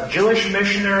effectiveness of Jewish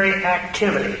missionary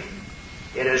activity,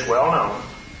 it is well known,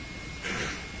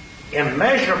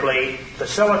 immeasurably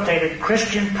facilitated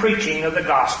Christian preaching of the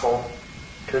gospel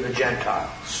to the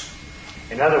Gentiles."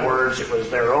 In other words, it was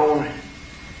their own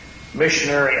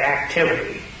missionary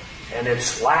activity and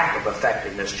its lack of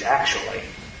effectiveness, actually,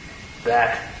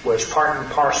 that was part and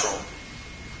parcel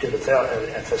to the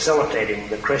facilitating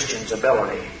the Christians'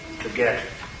 ability to get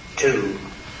to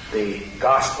the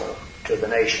gospel to the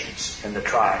nations and the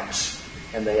tribes.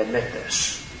 And they admit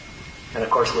this. And of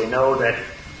course we know that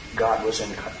God was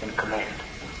in command.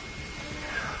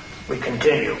 We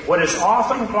continue. What is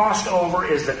often glossed over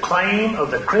is the claim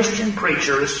of the Christian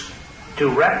preachers to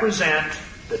represent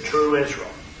the true Israel.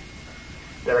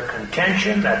 Their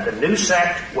contention that the new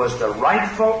sect was the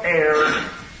rightful heir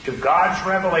to God's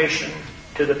revelation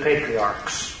to the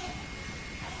patriarchs.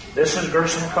 This is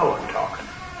Gerson Cohen talking.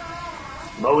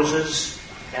 Moses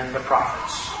and the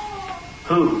prophets.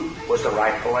 Who was the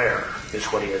rightful heir, is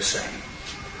what he is saying.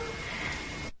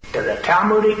 To the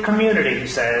Talmudic community, he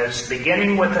says,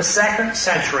 beginning with the 2nd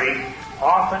century,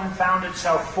 often found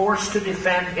itself forced to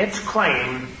defend its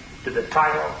claim to the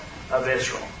title of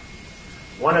Israel.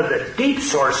 One of the deep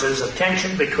sources of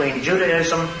tension between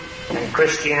Judaism and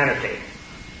Christianity.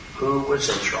 Who was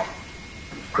Israel?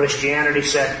 Christianity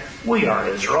said, we are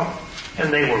Israel,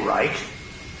 and they were right.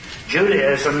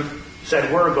 Judaism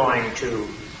said, we're going to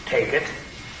take it,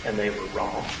 and they were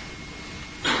wrong.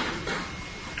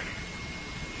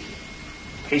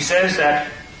 He says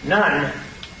that none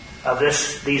of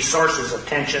these sources of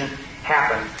tension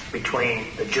happened between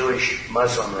the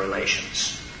Jewish-Muslim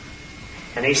relations.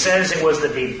 And he says it was the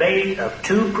debate of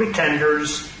two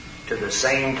pretenders to the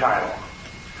same title.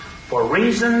 For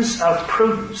reasons of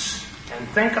prudence, and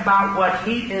think about what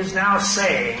he is now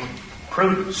saying,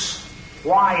 prudence.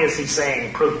 Why is he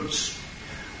saying prudence?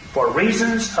 For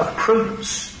reasons of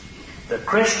prudence, the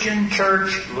Christian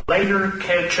church later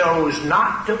chose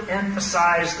not to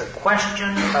emphasize the question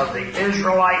of the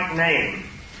Israelite name,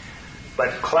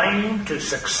 but claim to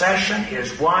succession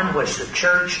is one which the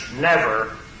church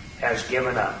never has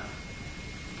given up.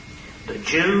 The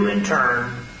Jew, in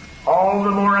turn, all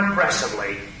the more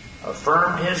aggressively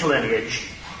affirmed his lineage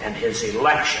and his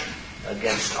election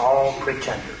against all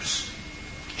pretenders.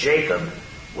 Jacob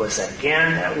was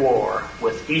again at war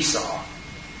with Esau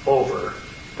over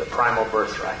the primal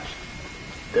birthright.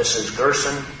 This is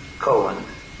Gerson Cohen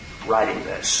writing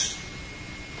this.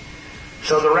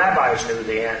 So the rabbis knew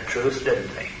the truth,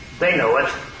 didn't they? They know it.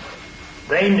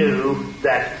 They knew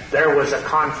that there was a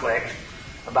conflict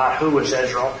about who was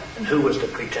Israel and who was the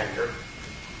pretender.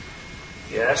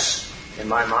 Yes, in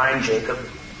my mind, Jacob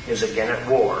is again at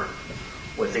war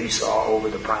with Esau over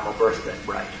the primal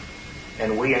birthright.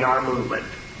 And we in our movement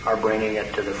are bringing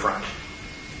it to the front.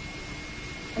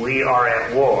 We are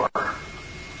at war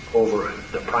over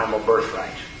the primal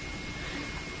birthright.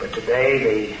 But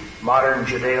today, the modern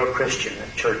Judeo-Christian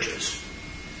churches,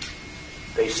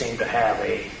 they seem to have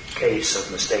a case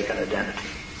of mistaken identity.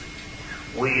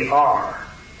 We are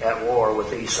at war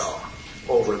with Esau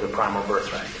over the primal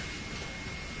birthright.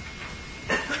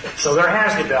 So there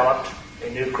has developed a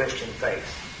new Christian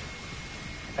faith.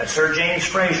 As Sir James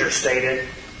Fraser stated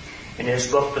in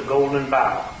his book, The Golden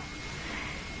Bough,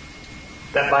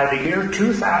 that by the year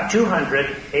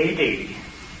 200 A.D.,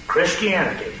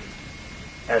 Christianity,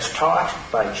 as taught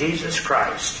by Jesus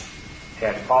Christ,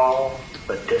 had all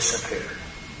but disappeared.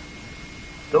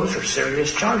 Those are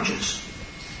serious charges.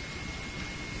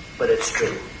 But it's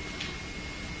true.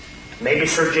 Maybe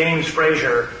Sir James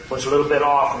Fraser was a little bit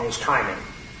off in his timing,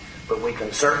 but we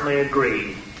can certainly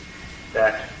agree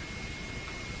that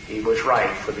he was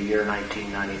right for the year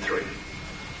 1993.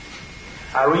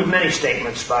 I read many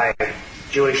statements by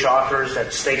Jewish authors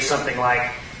that state something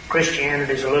like,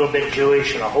 Christianity is a little bit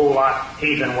Jewish and a whole lot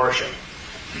heathen worship.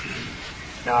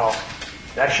 Now,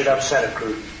 that should upset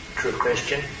a true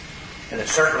Christian, and it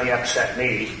certainly upset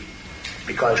me,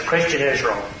 because Christian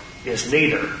Israel is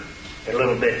neither a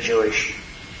little bit Jewish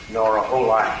nor a whole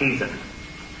lot heathen.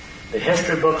 The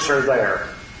history books are there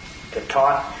to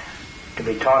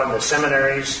be taught in the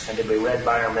seminaries and to be read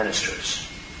by our ministers.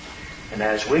 And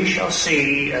as we shall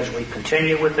see as we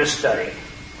continue with this study,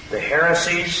 the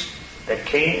heresies that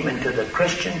came into the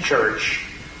Christian church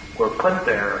were put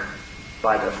there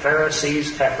by the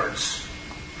Pharisees' efforts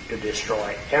to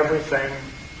destroy everything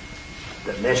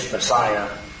the Messiah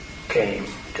came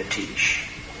to teach.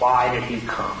 Why did he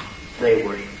come? They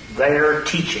were there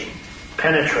teaching,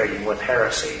 penetrating with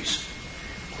heresies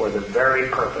for the very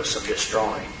purpose of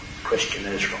destroying Christian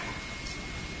Israel.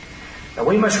 Now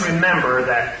we must remember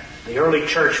that the early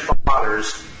church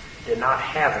fathers did not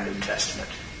have a New Testament,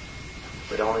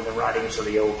 but only the writings of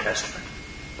the Old Testament.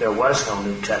 There was no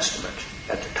New Testament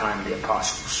at the time of the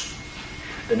apostles.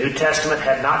 The New Testament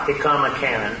had not become a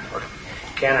canon or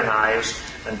canonized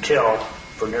until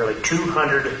for nearly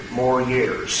 200 more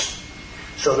years.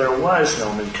 So there was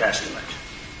no New Testament.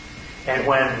 And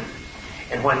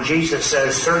when Jesus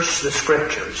says, search the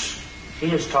Scriptures,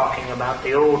 he is talking about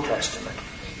the Old Testament,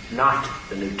 not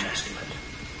the New Testament.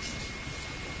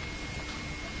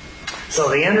 So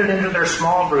they entered into their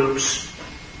small groups,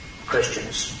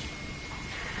 Christians,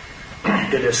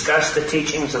 to discuss the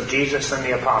teachings of Jesus and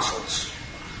the apostles.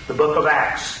 The book of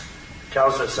Acts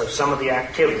tells us of some of the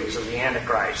activities of the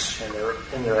Antichrist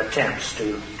in their attempts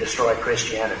to destroy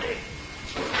Christianity.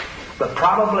 But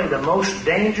probably the most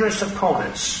dangerous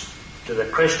opponents to the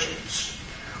Christians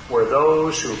were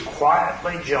those who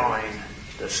quietly joined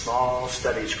the small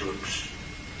studies groups.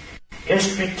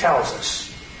 History tells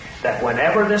us that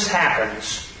whenever this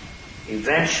happens,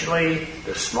 eventually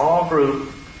the small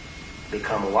group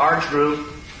become a large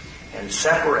group and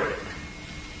separated.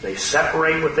 They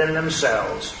separate within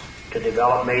themselves to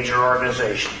develop major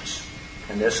organizations.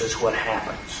 And this is what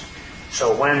happens.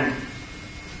 So when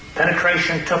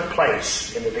penetration took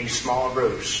place into these small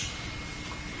groups,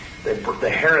 the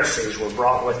heresies were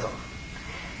brought with them.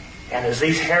 And as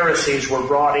these heresies were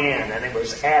brought in, and it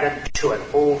was added to it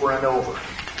over and over,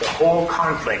 the whole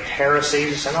conflict,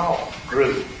 heresies and all,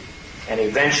 grew. And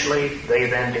eventually they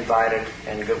then divided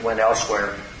and went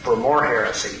elsewhere for more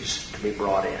heresies to be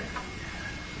brought in.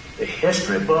 The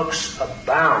history books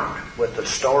abound with the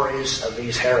stories of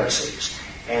these heresies.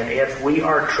 And if we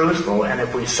are truthful and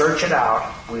if we search it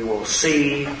out, we will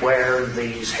see where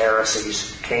these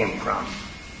heresies came from.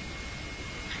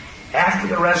 After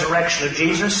the resurrection of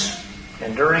Jesus,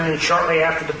 and during and shortly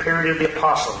after the period of the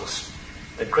apostles,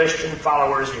 the Christian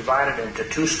followers divided into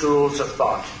two schools of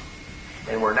thought.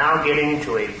 And we're now getting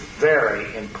to a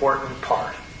very important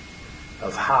part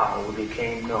of how we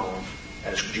became known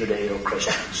as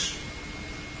Judeo-Christians.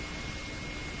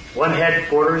 One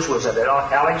headquarters was at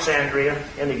Alexandria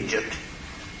in Egypt,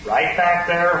 right back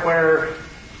there where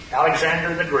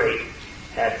Alexander the Great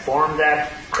had formed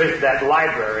that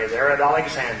library there at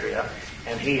Alexandria,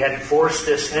 and he had forced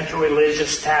this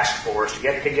interreligious task force to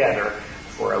get together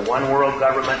for a one-world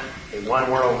government, a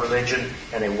one-world religion,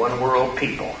 and a one-world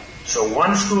people. So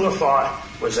one school of thought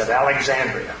was at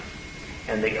Alexandria,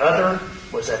 and the other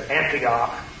was at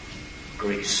Antioch,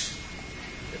 Greece.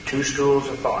 The two schools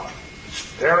of thought. It's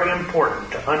very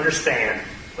important to understand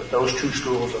what those two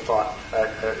schools of thought,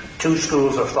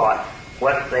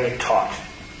 what they taught.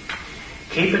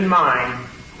 Keep in mind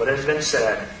what has been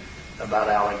said about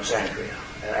Alexander.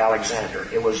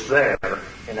 It was there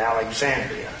in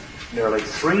Alexandria, nearly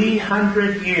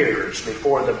 300 years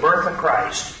before the birth of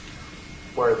Christ,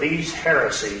 where these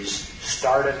heresies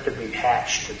started to be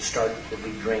hatched and started to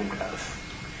be dreamed of.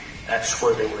 That's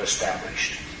where they were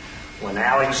established. When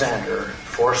Alexander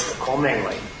forced the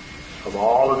commingling of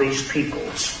all of these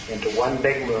peoples into one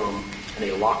big room, and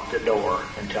he locked the door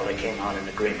until they came out in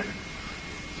agreement.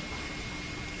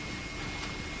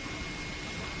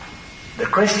 The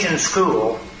Christian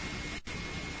school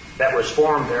that was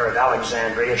formed there at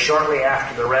Alexandria shortly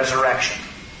after the resurrection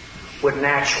would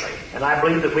naturally, and I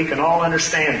believe that we can all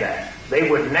understand that, they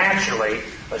would naturally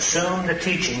assume the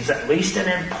teachings, at least and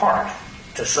in part,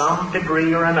 to some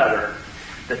degree or another,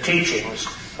 the teachings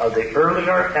of the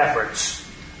earlier efforts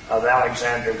of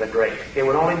Alexander the Great. It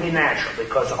would only be natural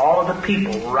because all of the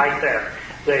people were right there.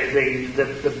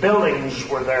 The buildings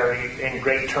were there in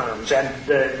great terms, and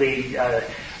the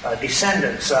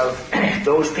descendants of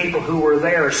those people who were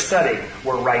there studying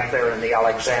were right there in the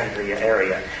Alexandria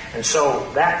area. And so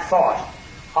that thought,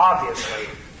 obviously,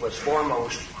 was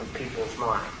foremost on people's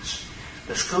minds.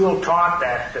 The school taught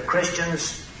that the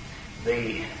Christians,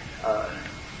 the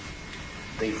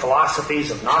philosophies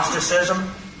of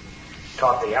Gnosticism,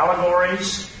 taught the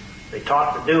allegories, they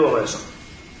taught the dualism.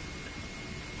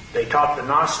 They taught the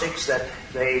Gnostics that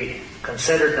they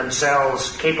considered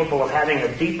themselves capable of having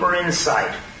a deeper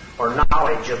insight or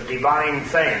knowledge of divine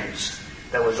things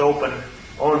that was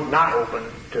not open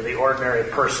to the ordinary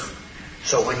person.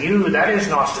 So that is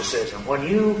Gnosticism. When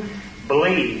you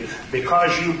believe,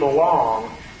 because you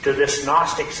belong to this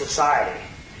Gnostic society,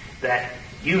 that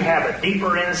you have a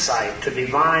deeper insight to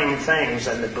divine things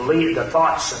and the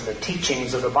thoughts and the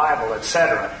teachings of the Bible,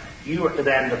 etc.,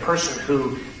 than the person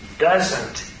who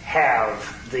doesn't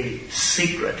have the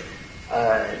secret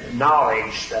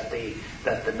knowledge that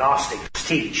the Gnostics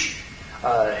teach,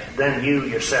 then you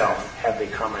yourself have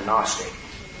become a Gnostic.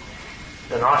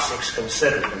 The Gnostics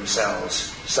considered themselves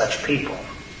such people.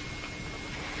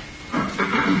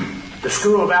 The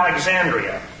school of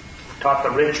Alexandria taught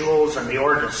the rituals and the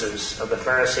ordinances of the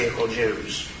Pharisaical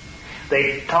Jews.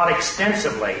 They taught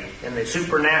extensively in the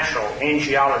supernatural,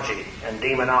 angelology, and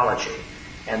demonology.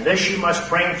 And this you must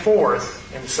bring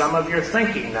forth in some of your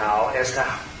thinking now as to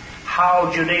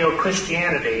how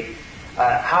Judeo-Christianity,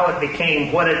 how it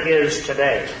became what it is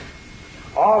today.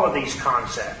 All of these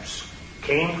concepts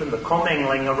came from the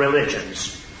commingling of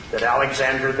religions that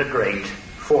Alexander the Great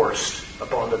forced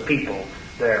upon the people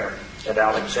there at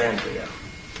Alexandria.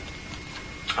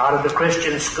 Out of the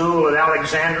Christian school at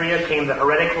Alexandria came the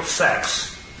heretical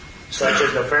sects, such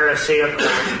as the Pharisaic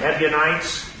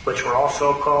Ebionites, which were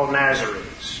also called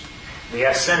Nazarenes, the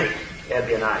Essenic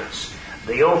Ebionites,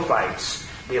 the Ophites,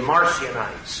 the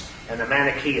Marcionites, and the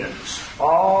Manichaeans.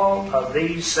 All of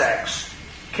these sects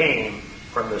came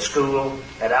from the school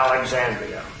at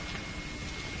Alexandria.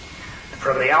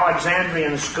 From the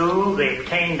Alexandrian school, they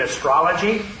obtained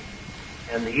astrology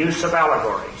and the use of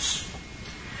allegories.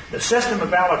 The system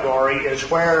of allegory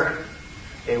is where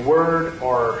a word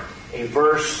or a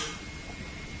verse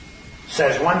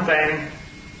says one thing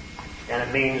and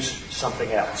it means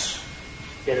something else.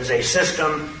 It is a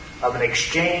system of an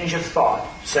exchange of thought,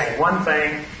 saying one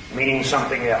thing, meaning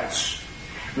something else.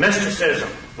 Mysticism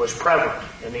was prevalent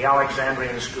in the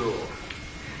Alexandrian school.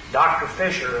 Dr.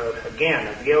 Fisher, again,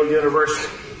 of Yale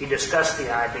University, he discussed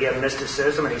the idea of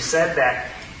mysticism, and he said that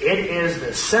it is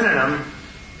the synonym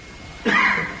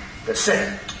the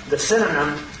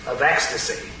synonym of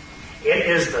ecstasy. It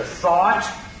is the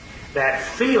thought that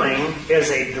feeling is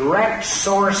a direct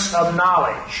source of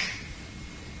knowledge.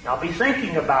 Now be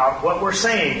thinking about what we're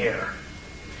saying here.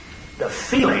 The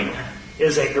feeling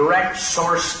is a direct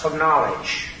source of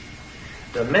knowledge.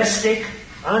 The mystic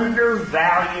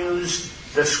undervalues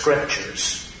the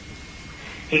Scriptures.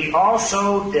 He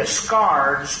also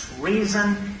discards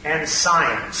reason and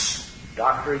science.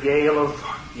 Dr.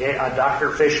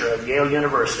 Fisher of Yale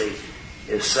University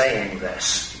is saying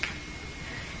this.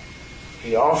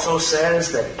 He also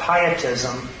says that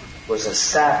pietism was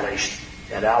established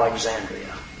at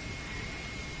Alexandria.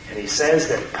 And he says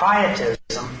that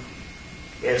pietism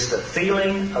is the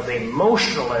feeling of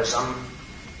emotionalism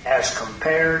as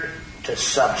compared to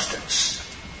substance.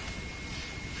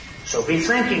 So be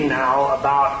thinking now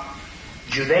about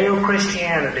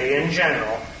Judeo-Christianity in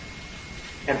general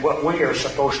and what we are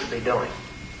supposed to be doing.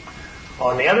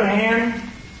 On the other hand,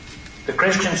 the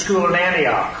Christian school of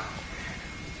Antioch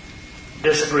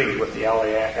disagreed with the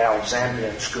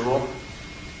Alexandrian school.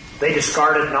 They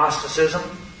discarded Gnosticism,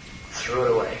 threw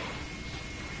it away.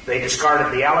 They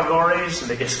discarded the allegories and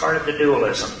they discarded the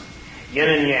dualism. Yin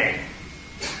and yang,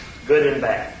 good and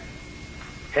bad,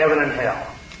 heaven and hell,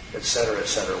 etc.,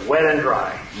 etc. Wet and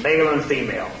dry, male and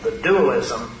female, the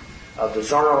dualism of the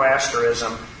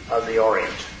Zoroastrianism of the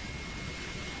Orient.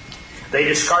 They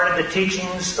discarded the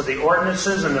teachings of the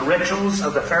ordinances and the rituals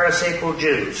of the Pharisaical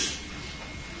Jews.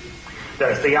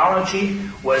 Their theology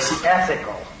was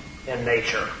ethical in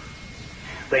nature.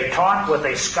 They taught with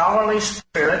a scholarly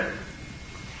spirit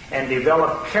and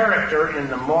developed character in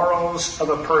the morals of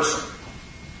a person.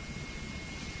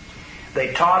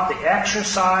 They taught the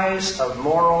exercise of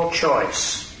moral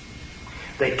choice.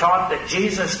 They taught that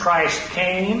Jesus Christ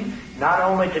came not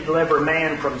only to deliver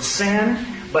man from sin,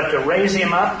 but to raise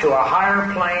him up to a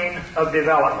higher plane of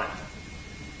development.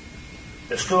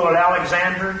 The school at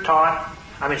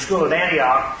school at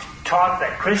Antioch taught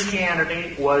that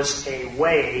Christianity was a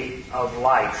way of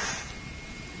life.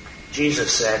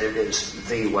 Jesus said it is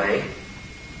the way.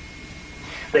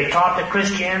 They taught that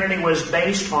Christianity was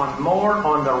based more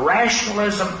on the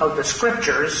rationalism of the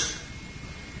Scriptures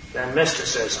than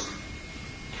mysticism.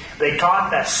 They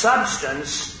taught that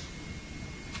substance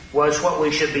was what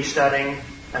we should be studying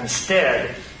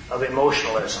instead of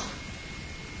emotionalism.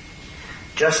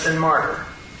 Justin Martyr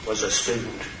was a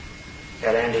student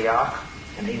at Antioch,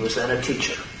 and he was then a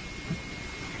teacher.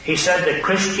 He said that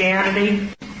Christianity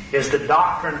is the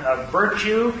doctrine of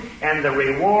virtue and the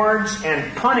rewards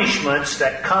and punishments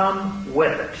that come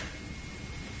with it.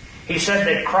 He said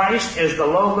that Christ is the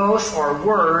Logos or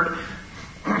Word,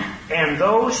 and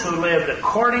those who lived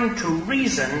according to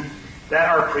reason that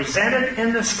are presented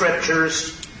in the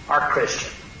Scriptures are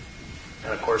Christian.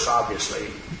 And of course, obviously,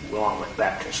 along with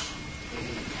baptism.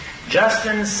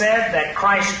 Justin said that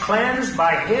Christ cleansed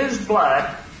by His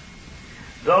blood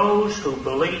those who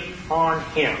believe on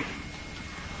Him.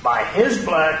 By His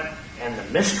blood and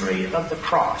the mystery of the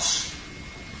cross,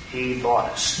 He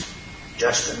bought us.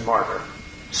 Justin Martyr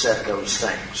said those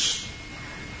things.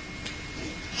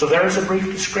 So there is a brief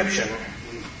description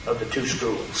of the two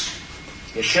schools.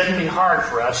 It shouldn't be hard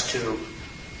for us to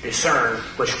discern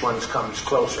which one comes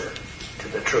closer to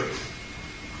the truth.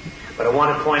 But I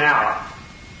want to point out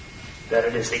that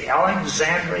it is the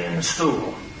Alexandrian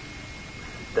school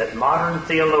that modern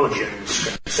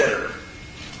theologians consider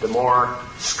the more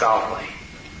scholarly.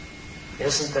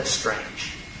 Isn't this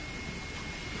strange?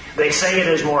 They say it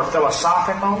is more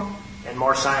philosophical and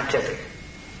more scientific.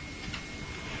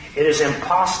 It is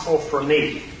impossible for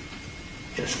me,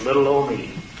 just little old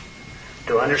me,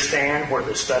 to understand where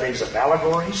the studies of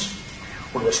allegories,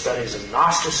 where the studies of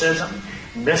Gnosticism,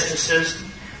 mysticism,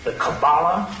 the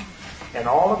Kabbalah, and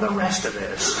all of the rest of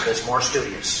this is more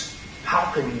studious.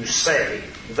 How can you say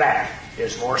that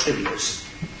is more studious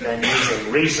than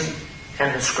using reason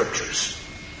and the Scriptures?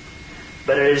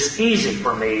 But it is easy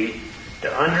for me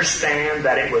to understand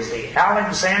that it was the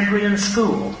Alexandrian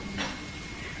school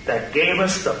that gave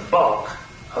us the bulk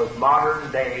of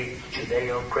modern-day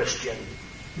Judeo-Christian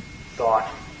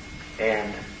thought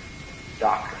and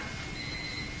doctrine.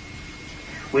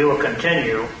 We will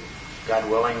continue, God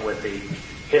willing, with the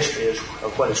history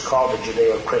of what is called the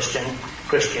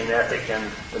Judeo-Christian ethic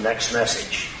in the next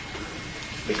message.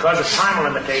 Because of time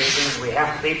limitations, we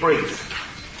have to be brief.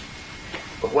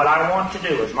 But what I want to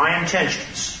do is my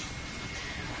intentions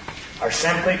are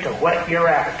simply to whet your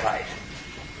appetite.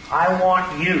 I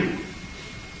want you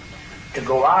to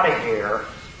go out of here,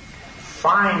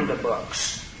 find the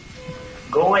books,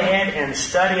 go ahead and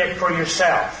study it for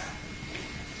yourself.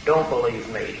 Don't believe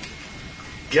me.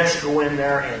 Just go in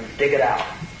there and dig it out,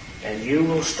 and you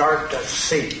will start to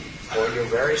see for your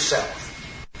very self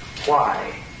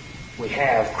why we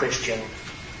have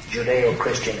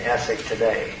Judeo-Christian ethic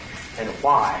today, and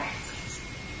why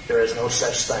there is no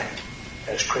such thing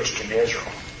as Christian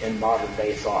Israel in modern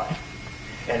day thought,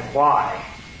 and why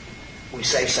we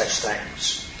say such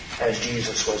things as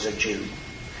Jesus was a Jew,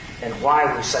 and why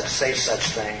we say such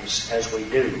things as we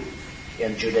do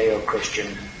in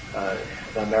Judeo-Christian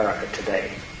America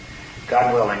today.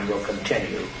 God willing, we'll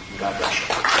continue. God bless you.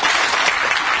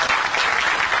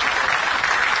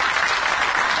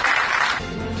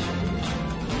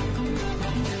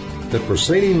 The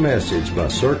preceding message by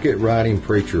circuit riding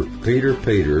preacher Peter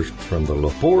Peters from the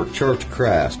LaPorte Church of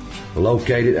Christ,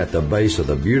 located at the base of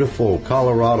the beautiful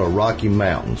Colorado Rocky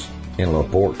Mountains in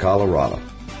LaPorte, Colorado,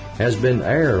 has been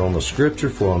aired on the Scripture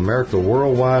for America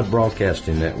Worldwide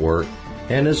Broadcasting Network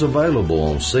and is available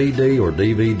on CD or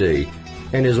DVD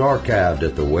and is archived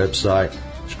at the website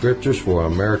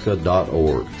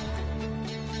scripturesforamerica.org.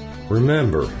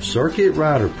 Remember, circuit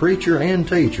rider, preacher, and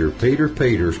teacher Peter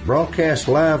Peters broadcasts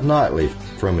live nightly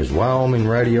from his Wyoming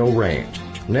radio ranch,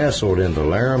 nestled in the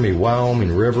Laramie,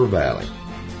 Wyoming River Valley.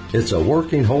 It's a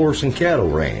working horse and cattle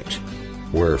ranch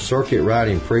where circuit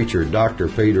riding preacher Dr.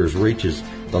 Peters reaches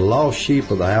the lost sheep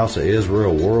of the house of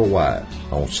Israel worldwide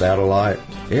on satellite,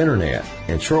 internet,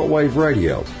 and shortwave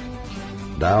radio.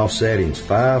 Dial settings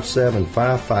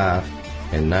 5755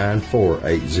 and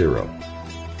 9480.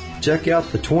 Check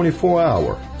out the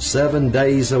 24-hour, 7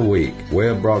 days a week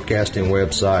web broadcasting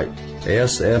website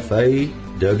sfawbn.com.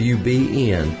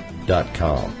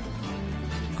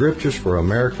 Scriptures for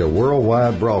America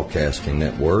Worldwide Broadcasting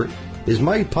Network is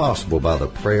made possible by the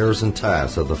prayers and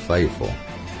tithes of the faithful.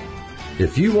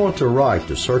 If you want to write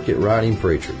to circuit riding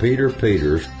preacher Peter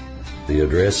Peters, the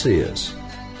address is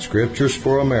Scriptures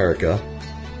for America,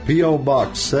 P.O.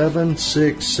 Box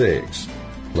 766,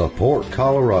 LaPorte,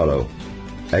 Colorado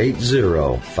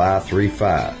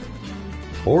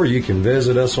 80535. Or you can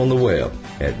visit us on the web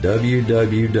at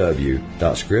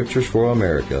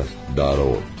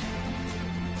www.scripturesforamerica.org.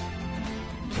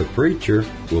 The preacher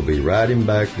will be riding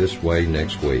back this way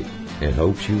next week and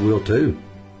hopes you will too.